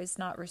behavior is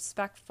not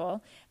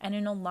respectful and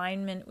in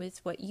alignment with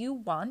what you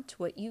want,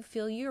 what you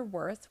feel you're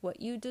worth, what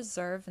you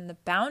deserve, and the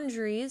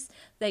boundaries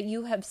that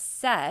you have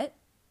set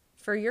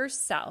for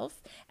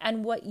yourself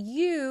and what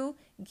you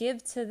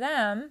give to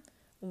them,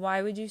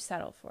 why would you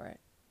settle for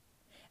it?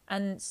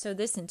 And so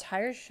this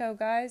entire show,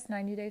 guys,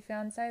 90 Day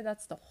Fiancé,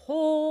 that's the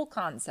whole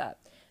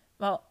concept.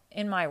 Well,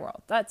 in my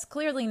world, that's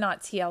clearly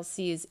not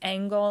TLC's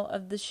angle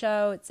of the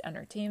show. It's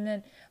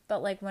entertainment.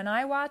 But like when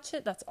I watch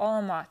it, that's all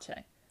I'm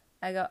watching.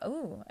 I go,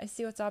 oh, I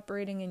see what's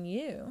operating in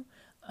you.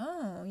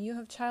 Oh, you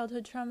have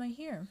childhood trauma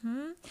here.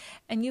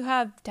 And you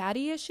have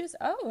daddy issues.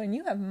 Oh, and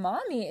you have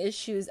mommy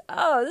issues.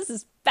 Oh, this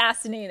is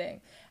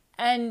fascinating.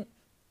 And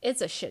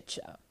it's a shit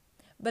show.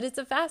 But it's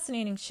a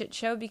fascinating shit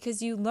show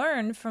because you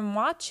learn from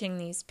watching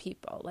these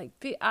people. Like,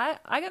 I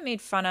got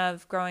made fun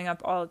of growing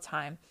up all the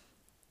time.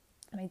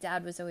 My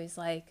dad was always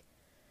like,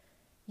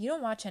 you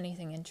don't watch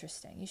anything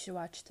interesting. You should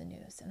watch the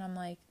news. And I'm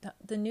like,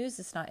 the news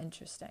is not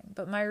interesting.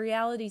 But my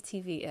reality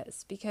TV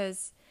is,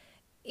 because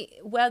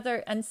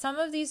and some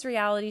of these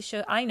reality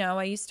shows, I know,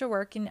 I used to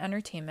work in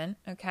entertainment,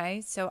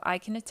 okay? So I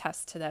can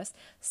attest to this.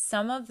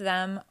 Some of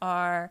them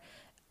are,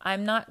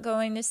 I'm not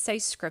going to say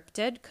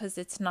scripted because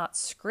it's not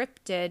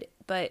scripted,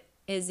 but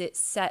is it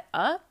set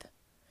up?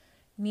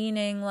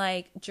 Meaning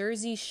like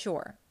Jersey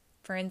Shore.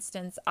 For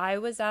instance, I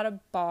was at a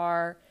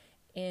bar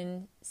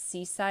in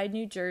Seaside,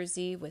 New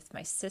Jersey with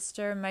my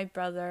sister and my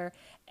brother,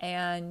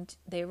 and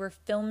they were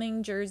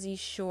filming Jersey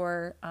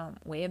Shore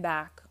way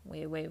back.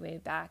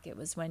 It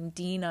was when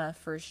Dina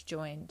first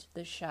joined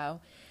the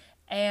show.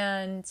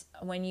 And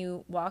when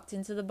you walked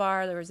into the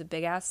bar, there was a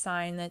big ass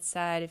sign that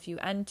said, if you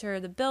enter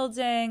the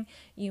building,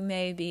 you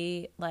may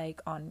be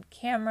like on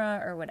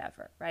camera or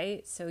whatever,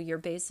 right? So you're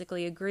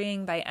basically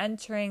agreeing by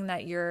entering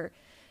that you're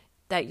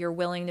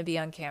willing to be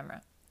on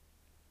camera.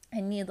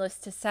 And needless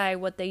to say,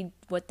 what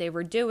they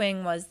were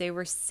doing was they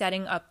were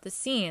setting up the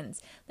scenes.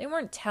 They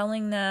weren't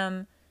telling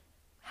them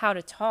how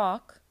to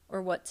talk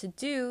or what to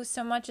do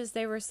so much as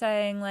they were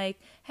saying like,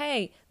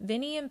 hey,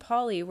 Vinny and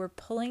Pauly, we're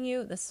pulling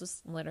you. This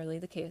was literally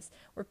the case.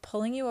 We're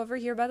pulling you over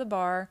here by the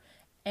bar,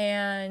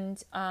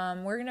 and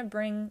we're gonna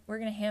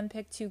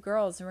handpick 2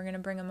 girls and we're gonna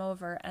bring them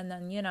over, and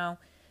then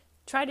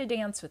try to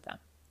dance with them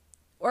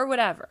or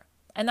whatever.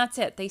 And that's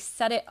it. They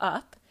set it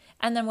up.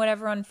 And then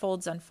whatever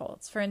unfolds.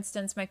 For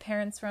instance, my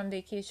parents were on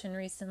vacation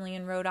recently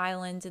in Rhode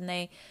Island, and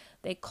they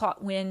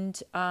caught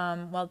wind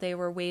while they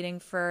were waiting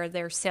for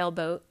their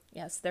sailboat.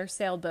 Yes, their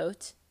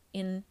sailboat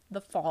in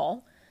the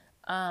fall.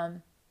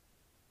 They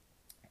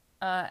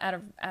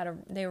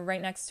were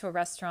right next to a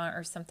restaurant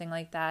or something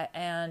like that,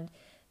 and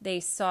they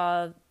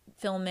saw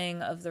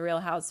filming of The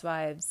Real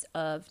Housewives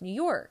of New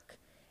York.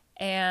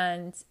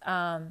 And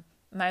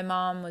my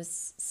mom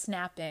was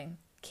snapping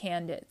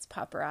candids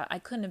paparazzi. I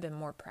couldn't have been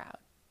more proud.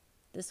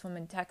 This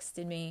woman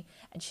texted me,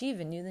 and she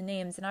even knew the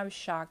names, and I was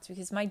shocked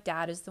because my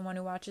dad is the one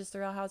who watches The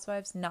Real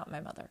Housewives, not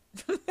my mother.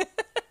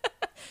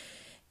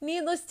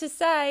 Needless to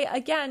say,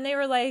 again, they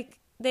were like,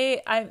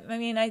 they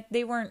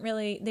weren't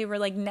really, they were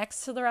like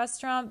next to the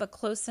restaurant, but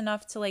close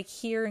enough to like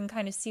hear and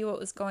kind of see what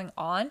was going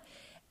on.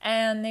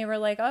 And they were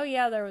like, oh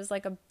yeah, there was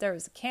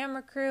a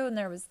camera crew, and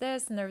there was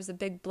this, and there was a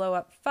big blow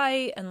up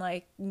fight, and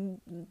like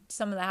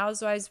some of the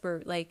housewives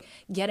were like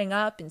getting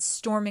up and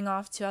storming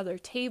off to other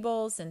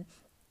tables, and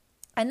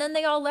then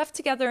they all left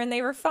together and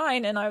they were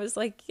fine. And I was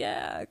like,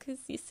 yeah, because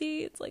you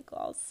see, it's like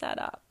all set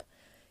up.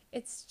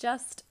 It's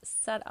just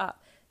set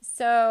up.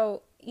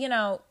 So,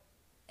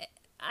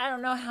 I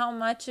don't know how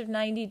much of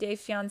 90 Day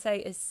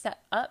Fiancé is set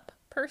up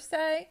per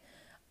se.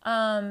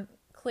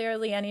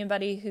 Clearly,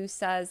 anybody who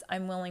says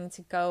I'm willing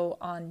to go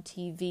on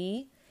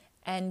TV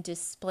and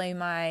display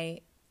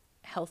my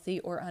healthy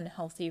or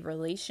unhealthy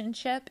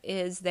relationship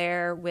is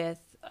there with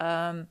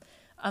a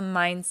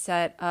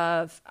mindset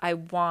of I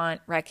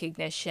want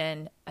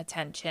recognition,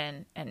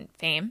 attention, and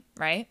fame,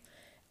 right?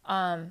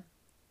 I'll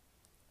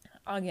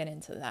get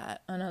into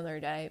that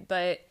another day.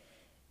 But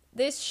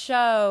this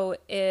show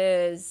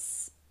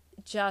is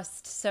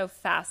just so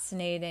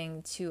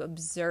fascinating to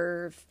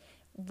observe.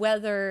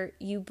 Whether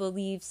you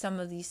believe some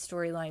of these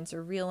storylines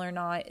are real or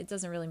not, it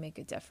doesn't really make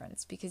a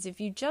difference. Because if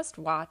you just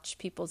watch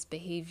people's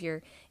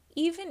behavior,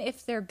 even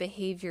if their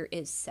behavior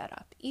is set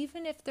up,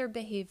 even if their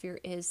behavior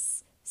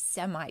is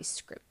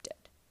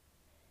semi-scripted,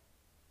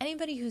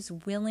 anybody who's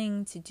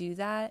willing to do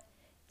that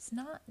is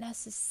not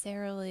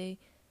necessarily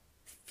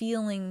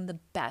feeling the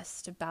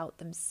best about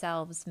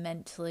themselves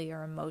mentally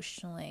or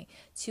emotionally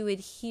to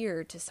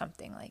adhere to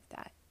something like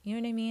that. You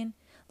know what I mean?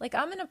 Like,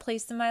 I'm in a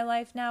place in my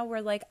life now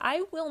where, like,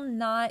 I will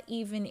not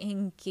even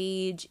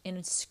engage in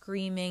a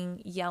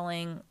screaming,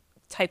 yelling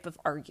type of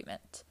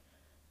argument.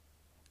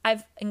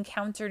 I've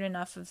encountered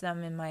enough of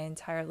them in my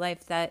entire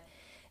life that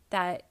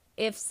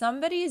if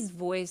somebody's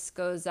voice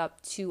goes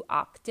up 2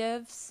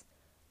 octaves,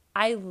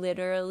 I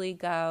literally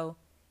go,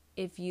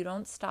 if you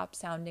don't stop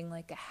sounding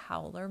like a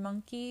howler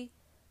monkey,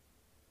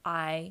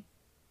 I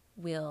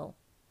will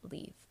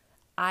leave.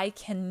 I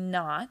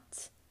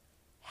cannot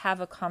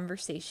have a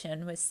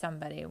conversation with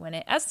somebody when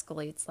it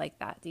escalates like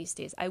that these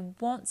days. I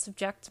won't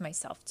subject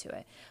myself to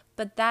it.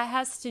 But that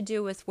has to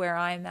do with where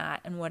I'm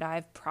at and what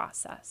I've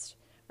processed,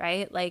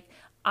 right? Like,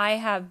 I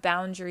have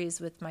boundaries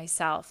with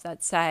myself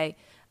that say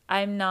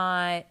I'm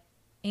not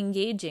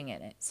engaging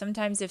in it.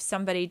 Sometimes if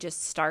somebody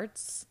just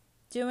starts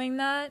doing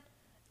that,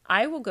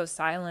 I will go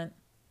silent.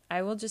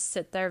 I will just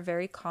sit there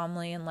very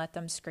calmly and let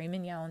them scream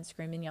and yell and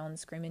scream and yell and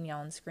scream and yell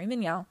and scream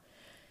and yell.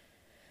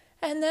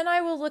 And then I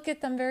will look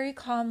at them very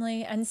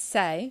calmly and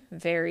say,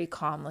 very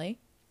calmly,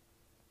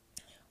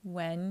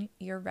 when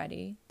you're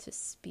ready to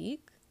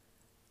speak,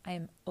 I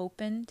am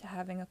open to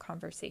having a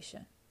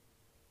conversation.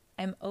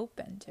 I'm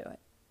open to it.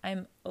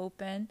 I'm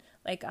open.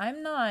 Like,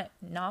 I'm not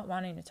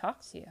wanting to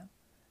talk to you.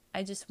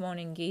 I just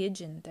won't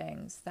engage in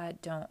things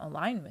that don't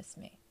align with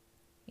me.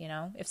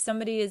 If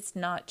somebody is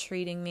not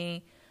treating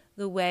me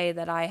the way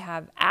that I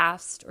have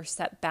asked or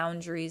set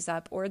boundaries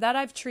up, or that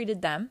I've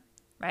treated them,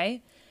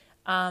 right?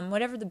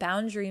 Whatever the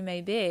boundary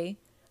may be,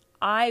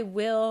 I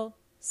will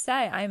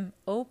say I'm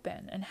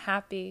open and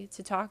happy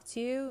to talk to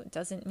you. It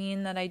doesn't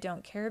mean that I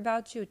don't care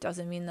about you. It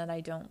doesn't mean that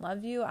I don't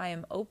love you. I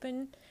am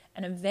open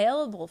and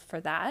available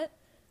for that,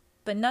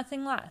 but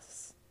nothing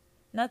less.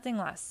 Nothing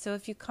less. So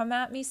if you come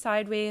at me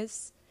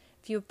sideways,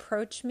 if you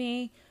approach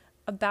me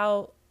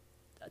about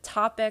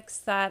topics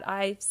that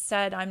I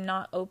said I'm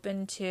not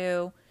open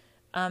to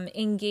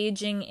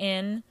engaging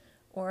in,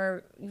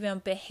 or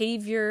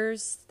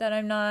behaviors that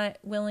I'm not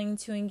willing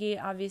to engage,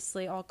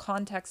 obviously all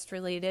context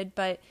related,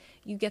 but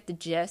you get the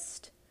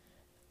gist.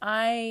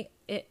 That's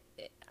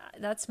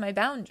my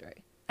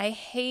boundary. I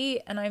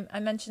hate, and I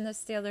mentioned this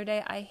the other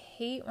day, I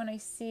hate when I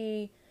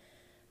see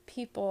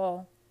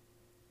people,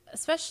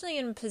 especially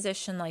in a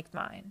position like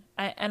mine,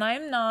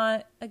 I'm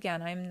not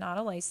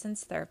a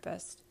licensed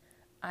therapist.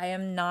 I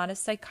am not a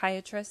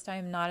psychiatrist. I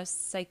am not a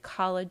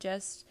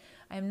psychologist.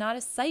 I am not a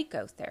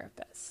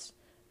psychotherapist.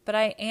 But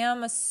I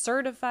am a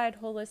certified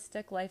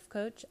holistic life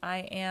coach. I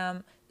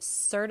am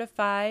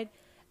certified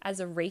as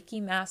a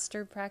Reiki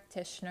master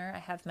practitioner. I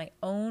have my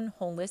own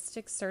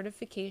holistic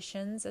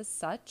certifications as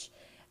such.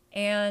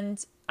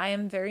 And I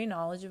am very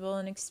knowledgeable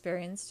and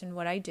experienced in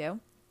what I do.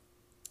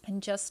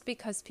 And just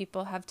because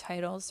people have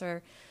titles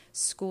or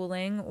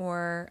schooling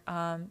or,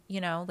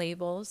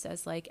 labels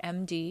as like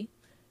MD,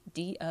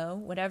 DO,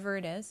 whatever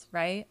it is,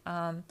 right?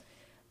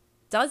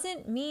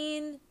 Doesn't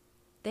mean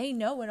they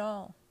know it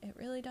all. It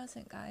really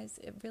doesn't, guys.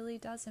 It really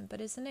doesn't.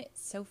 But isn't it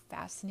so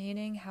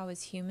fascinating how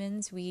as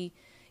humans we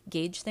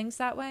gauge things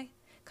that way?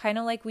 Kind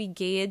of like we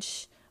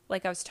gauge,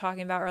 like I was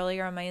talking about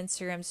earlier on my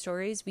Instagram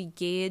stories, we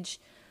gauge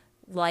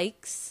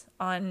likes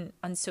on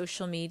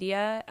social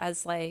media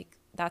as like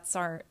that's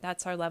our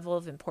level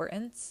of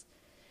importance.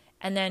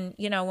 And then,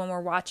 when we're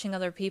watching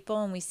other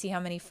people and we see how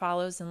many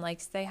follows and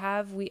likes they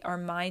have, our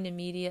mind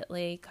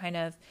immediately kind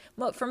of,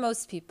 well, for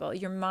most people,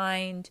 your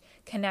mind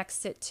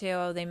connects it to,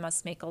 oh, they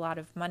must make a lot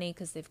of money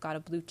because they've got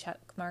a blue check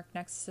mark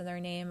next to their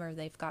name, or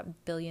they've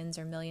got billions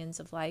or millions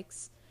of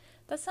likes.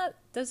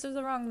 Those are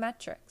the wrong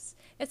metrics.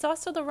 It's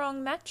also the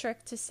wrong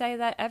metric to say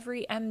that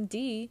every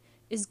MD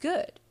is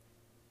good.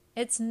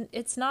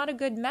 It's not a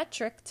good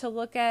metric to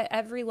look at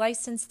every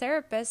licensed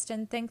therapist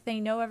and think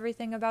they know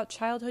everything about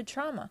childhood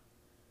trauma.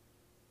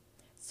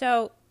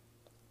 So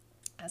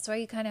that's why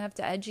you kind of have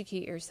to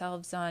educate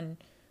yourselves on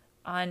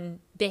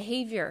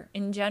behavior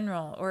in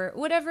general, or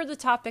whatever the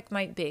topic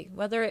might be,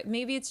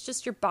 maybe it's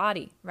just your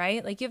body,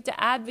 right? Like you have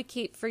to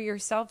advocate for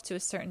yourself to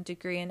a certain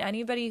degree, and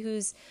anybody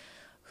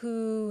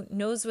who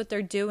knows what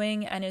they're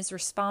doing and is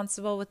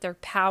responsible with their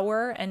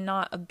power and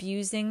not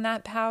abusing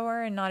that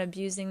power and not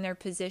abusing their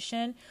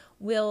position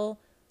will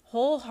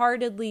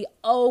wholeheartedly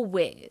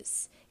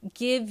always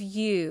give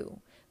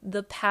you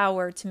the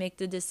power to make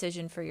the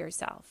decision for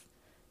yourself.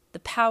 The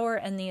power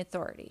and the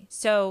authority.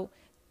 So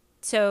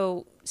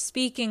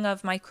speaking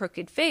of my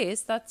crooked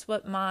face, that's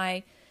what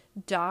my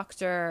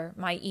doctor,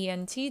 my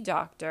ENT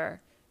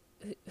doctor,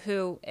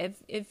 who,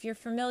 if you're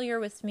familiar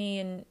with me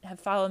and have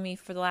followed me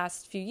for the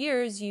last few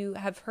years, you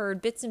have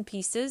heard bits and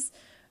pieces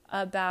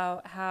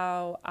about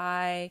how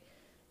I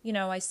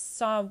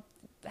saw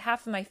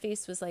half of my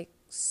face was like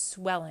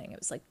swelling. It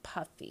was like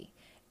puffy,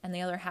 and the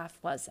other half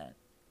wasn't.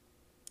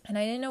 And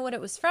I didn't know what it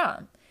was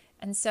from.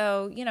 And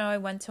so, I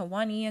went to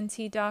one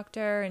ENT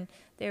doctor and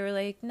they were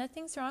like,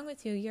 nothing's wrong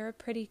with you. You're a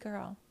pretty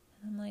girl.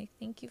 And I'm like,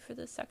 thank you for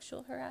the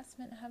sexual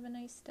harassment. Have a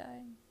nice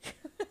day.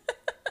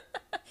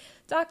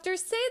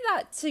 Doctors say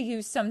that to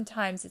you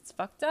sometimes. It's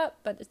fucked up,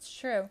 but it's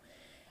true.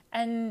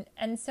 And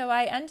so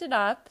I ended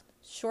up,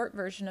 short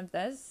version of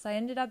this, I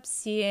ended up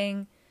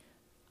seeing,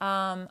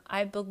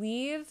 I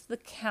believe the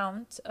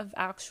count of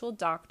actual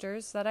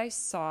doctors that I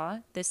saw,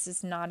 this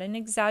is not an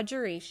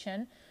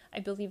exaggeration, I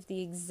believe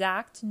the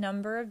exact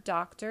number of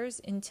doctors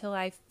until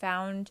I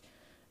found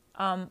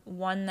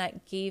one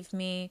that gave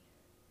me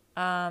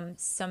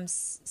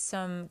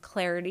some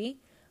clarity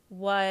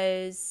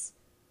was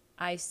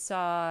I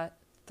saw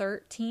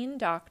 13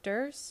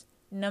 doctors.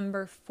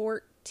 Number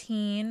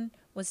 14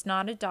 was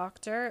not a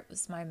doctor. It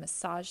was my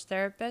massage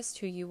therapist,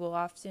 who you will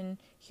often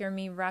hear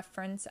me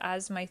reference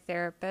as my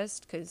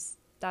therapist because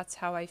that's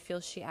how I feel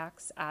she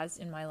acts as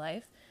in my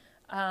life.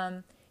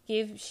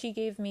 She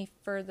gave me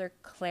further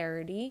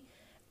clarity.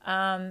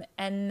 And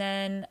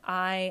then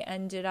I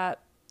ended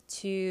up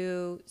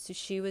so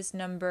she was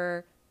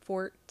number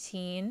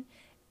 14.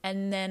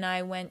 And then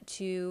I went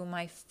to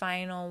my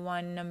final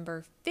one,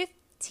 number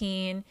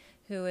 15,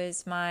 who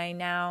is my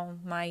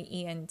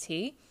ENT,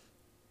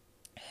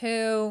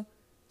 who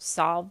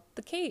solved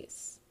the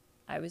case.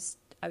 I was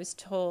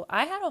told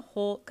I had a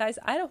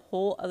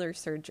whole other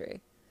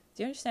surgery.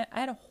 Do you understand? I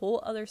had a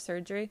whole other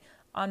surgery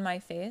on my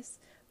face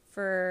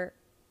for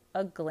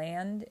a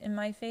gland in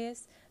my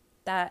face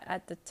that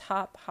at the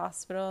top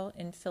hospital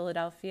in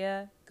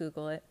Philadelphia,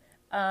 Google it,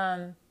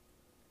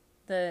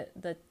 the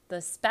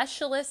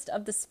specialist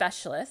of the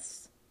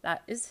specialists,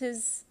 that is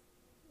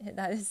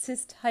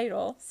his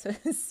title, so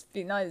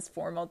not his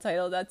formal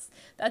title, that's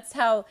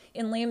how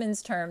in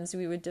layman's terms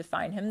we would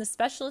define him. The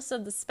specialist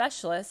of the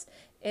specialist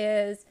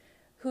is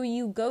who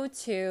you go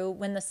to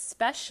when the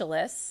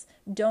specialists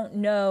don't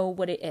know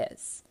what it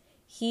is.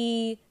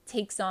 He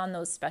takes on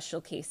those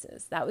special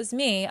cases. That was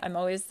me. I'm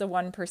always the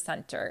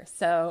 1%er.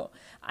 So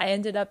I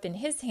ended up in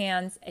his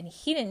hands, and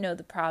he didn't know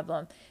the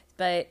problem,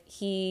 but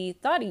he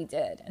thought he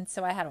did. And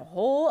so I had a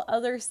whole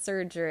other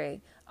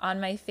surgery on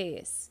my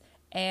face,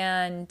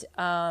 and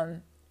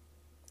that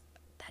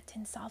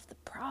didn't solve the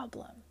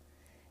problem.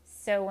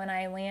 So when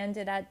I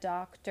landed at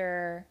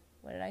Dr.,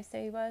 what did I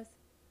say he was?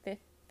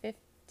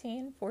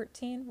 15,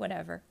 14,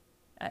 whatever.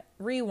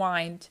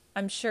 Rewind.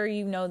 I'm sure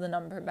you know the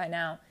number by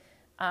now.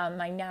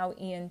 My now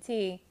ENT,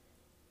 the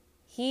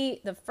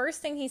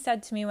first thing he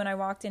said to me when I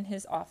walked in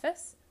his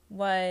office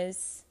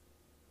was,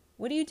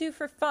 "What do you do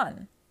for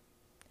fun?"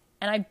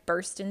 And I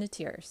burst into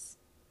tears.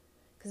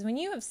 Because when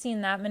you have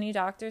seen that many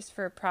doctors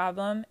for a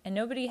problem and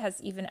nobody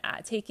has even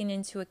taken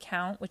into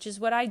account, which is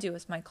what I do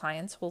with my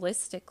clients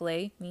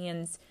holistically,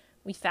 means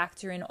we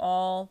factor in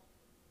all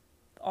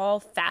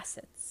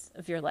facets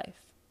of your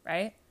life,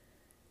 right?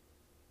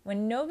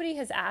 When nobody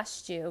has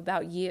asked you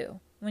about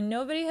you, when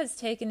nobody has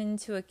taken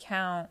into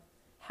account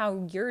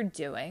how you're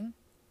doing,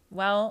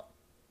 well,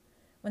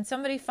 when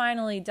somebody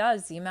finally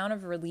does, the amount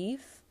of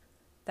relief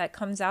that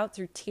comes out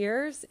through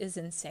tears is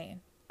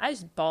insane. I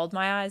just bawled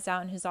my eyes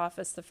out in his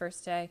office the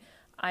first day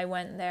I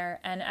went there.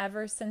 And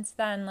ever since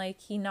then,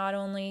 he not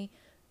only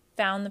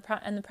found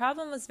and the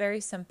problem was very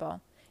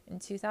simple. in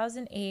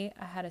 2008,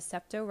 I had a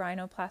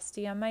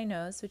septorhinoplasty on my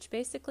nose, which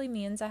basically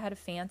means I had a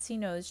fancy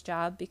nose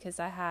job because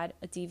I had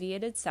a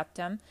deviated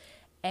septum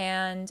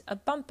and a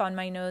bump on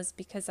my nose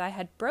because I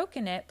had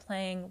broken it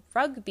playing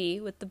rugby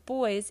with the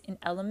boys in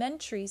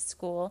elementary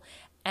school.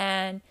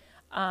 And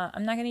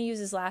I'm not going to use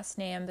his last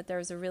name, but there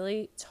was a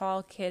really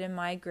tall kid in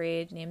my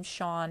grade named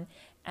Sean,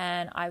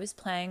 and I was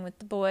playing with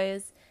the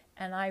boys,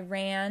 and I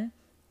ran.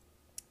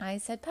 I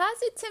said,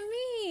 "Pass it to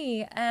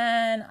me,"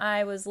 and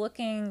I was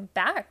looking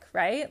back,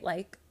 right,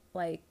 like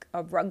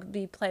a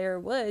rugby player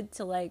would,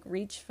 to like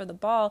reach for the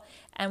ball.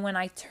 And when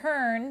I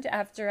turned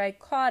after I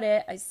caught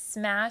it, I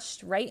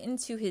smashed right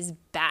into his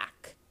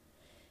back.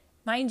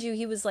 Mind you,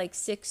 he was like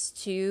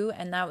 6'2",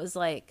 and that was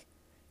like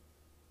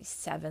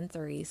 7th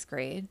or 8th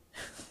grade.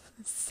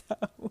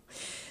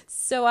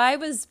 So I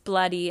was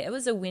bloody. It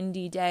was a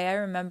windy day. I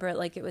remember it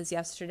like it was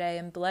yesterday,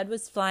 and blood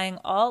was flying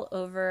all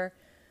over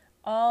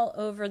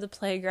the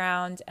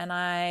playground. And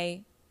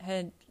I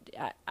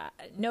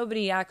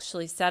nobody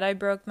actually said I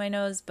broke my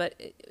nose, but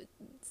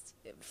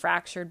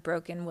fractured,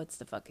 broken, what's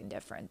the fucking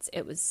difference?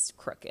 It was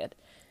crooked.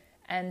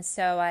 And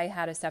so I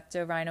had a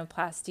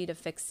septorhinoplasty to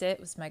fix it. It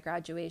was my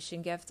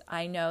graduation gift.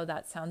 I know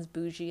that sounds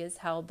bougie as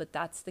hell, but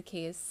that's the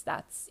case.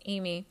 That's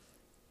Amy.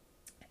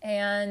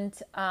 And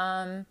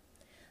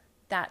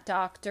that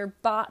doctor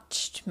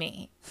botched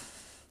me.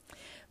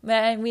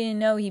 But we didn't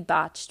know he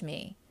botched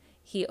me.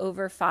 He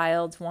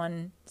overfiled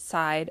one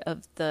side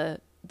of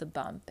the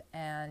bump.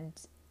 And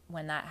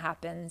when that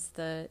happens,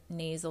 the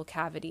nasal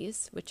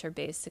cavities, which are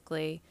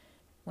basically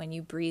when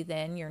you breathe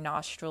in, your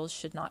nostrils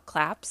should not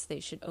collapse. They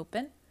should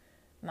open.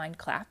 Mine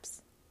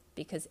collapse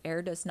because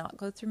air does not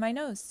go through my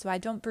nose, so I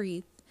don't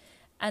breathe.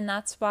 And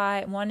that's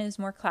why one is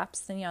more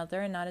collapsed than the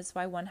other, and that is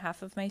why one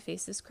half of my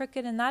face is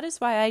crooked, and that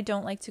is why I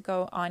don't like to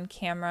go on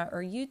camera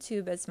or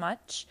YouTube as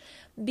much,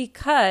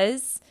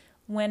 because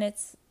when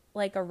it's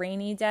like a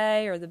rainy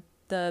day or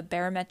the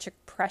barometric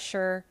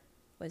pressure,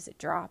 was it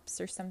drops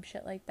or some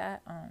shit like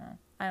that?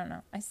 I don't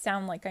know. I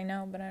sound like I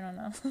know, but I don't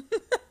know.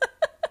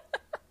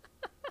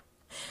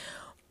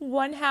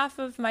 One half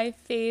of my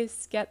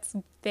face gets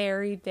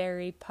very,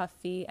 very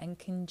puffy and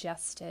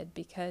congested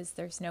because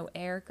there's no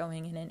air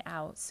going in and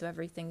out. So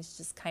everything's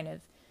just kind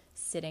of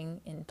sitting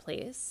in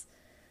place.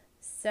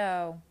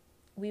 So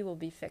we will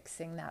be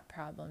fixing that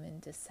problem in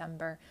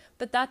December.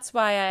 But that's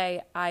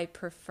why I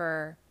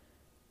prefer,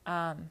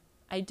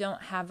 I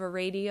don't have a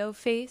radio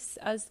face,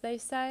 as they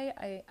say.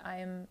 I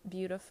am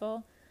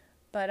beautiful.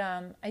 But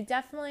I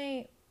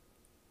definitely,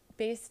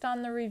 based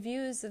on the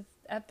reviews of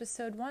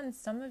episode 1,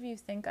 some of you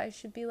think I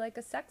should be like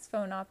a sex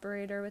phone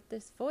operator with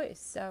this voice.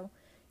 So,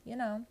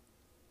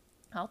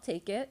 I'll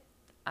take it.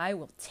 I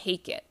will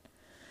take it.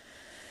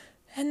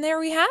 And there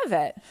we have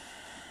it.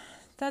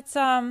 That's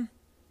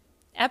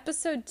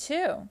episode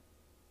 2.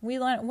 We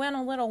went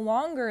a little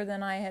longer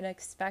than I had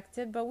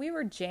expected, but we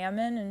were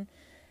jamming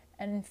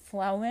and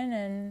flowing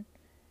and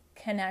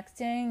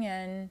connecting,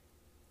 and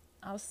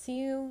I'll see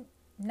you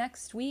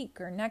next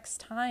week or next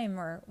time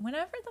or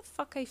whenever the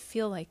fuck I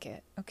feel like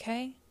it,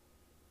 okay?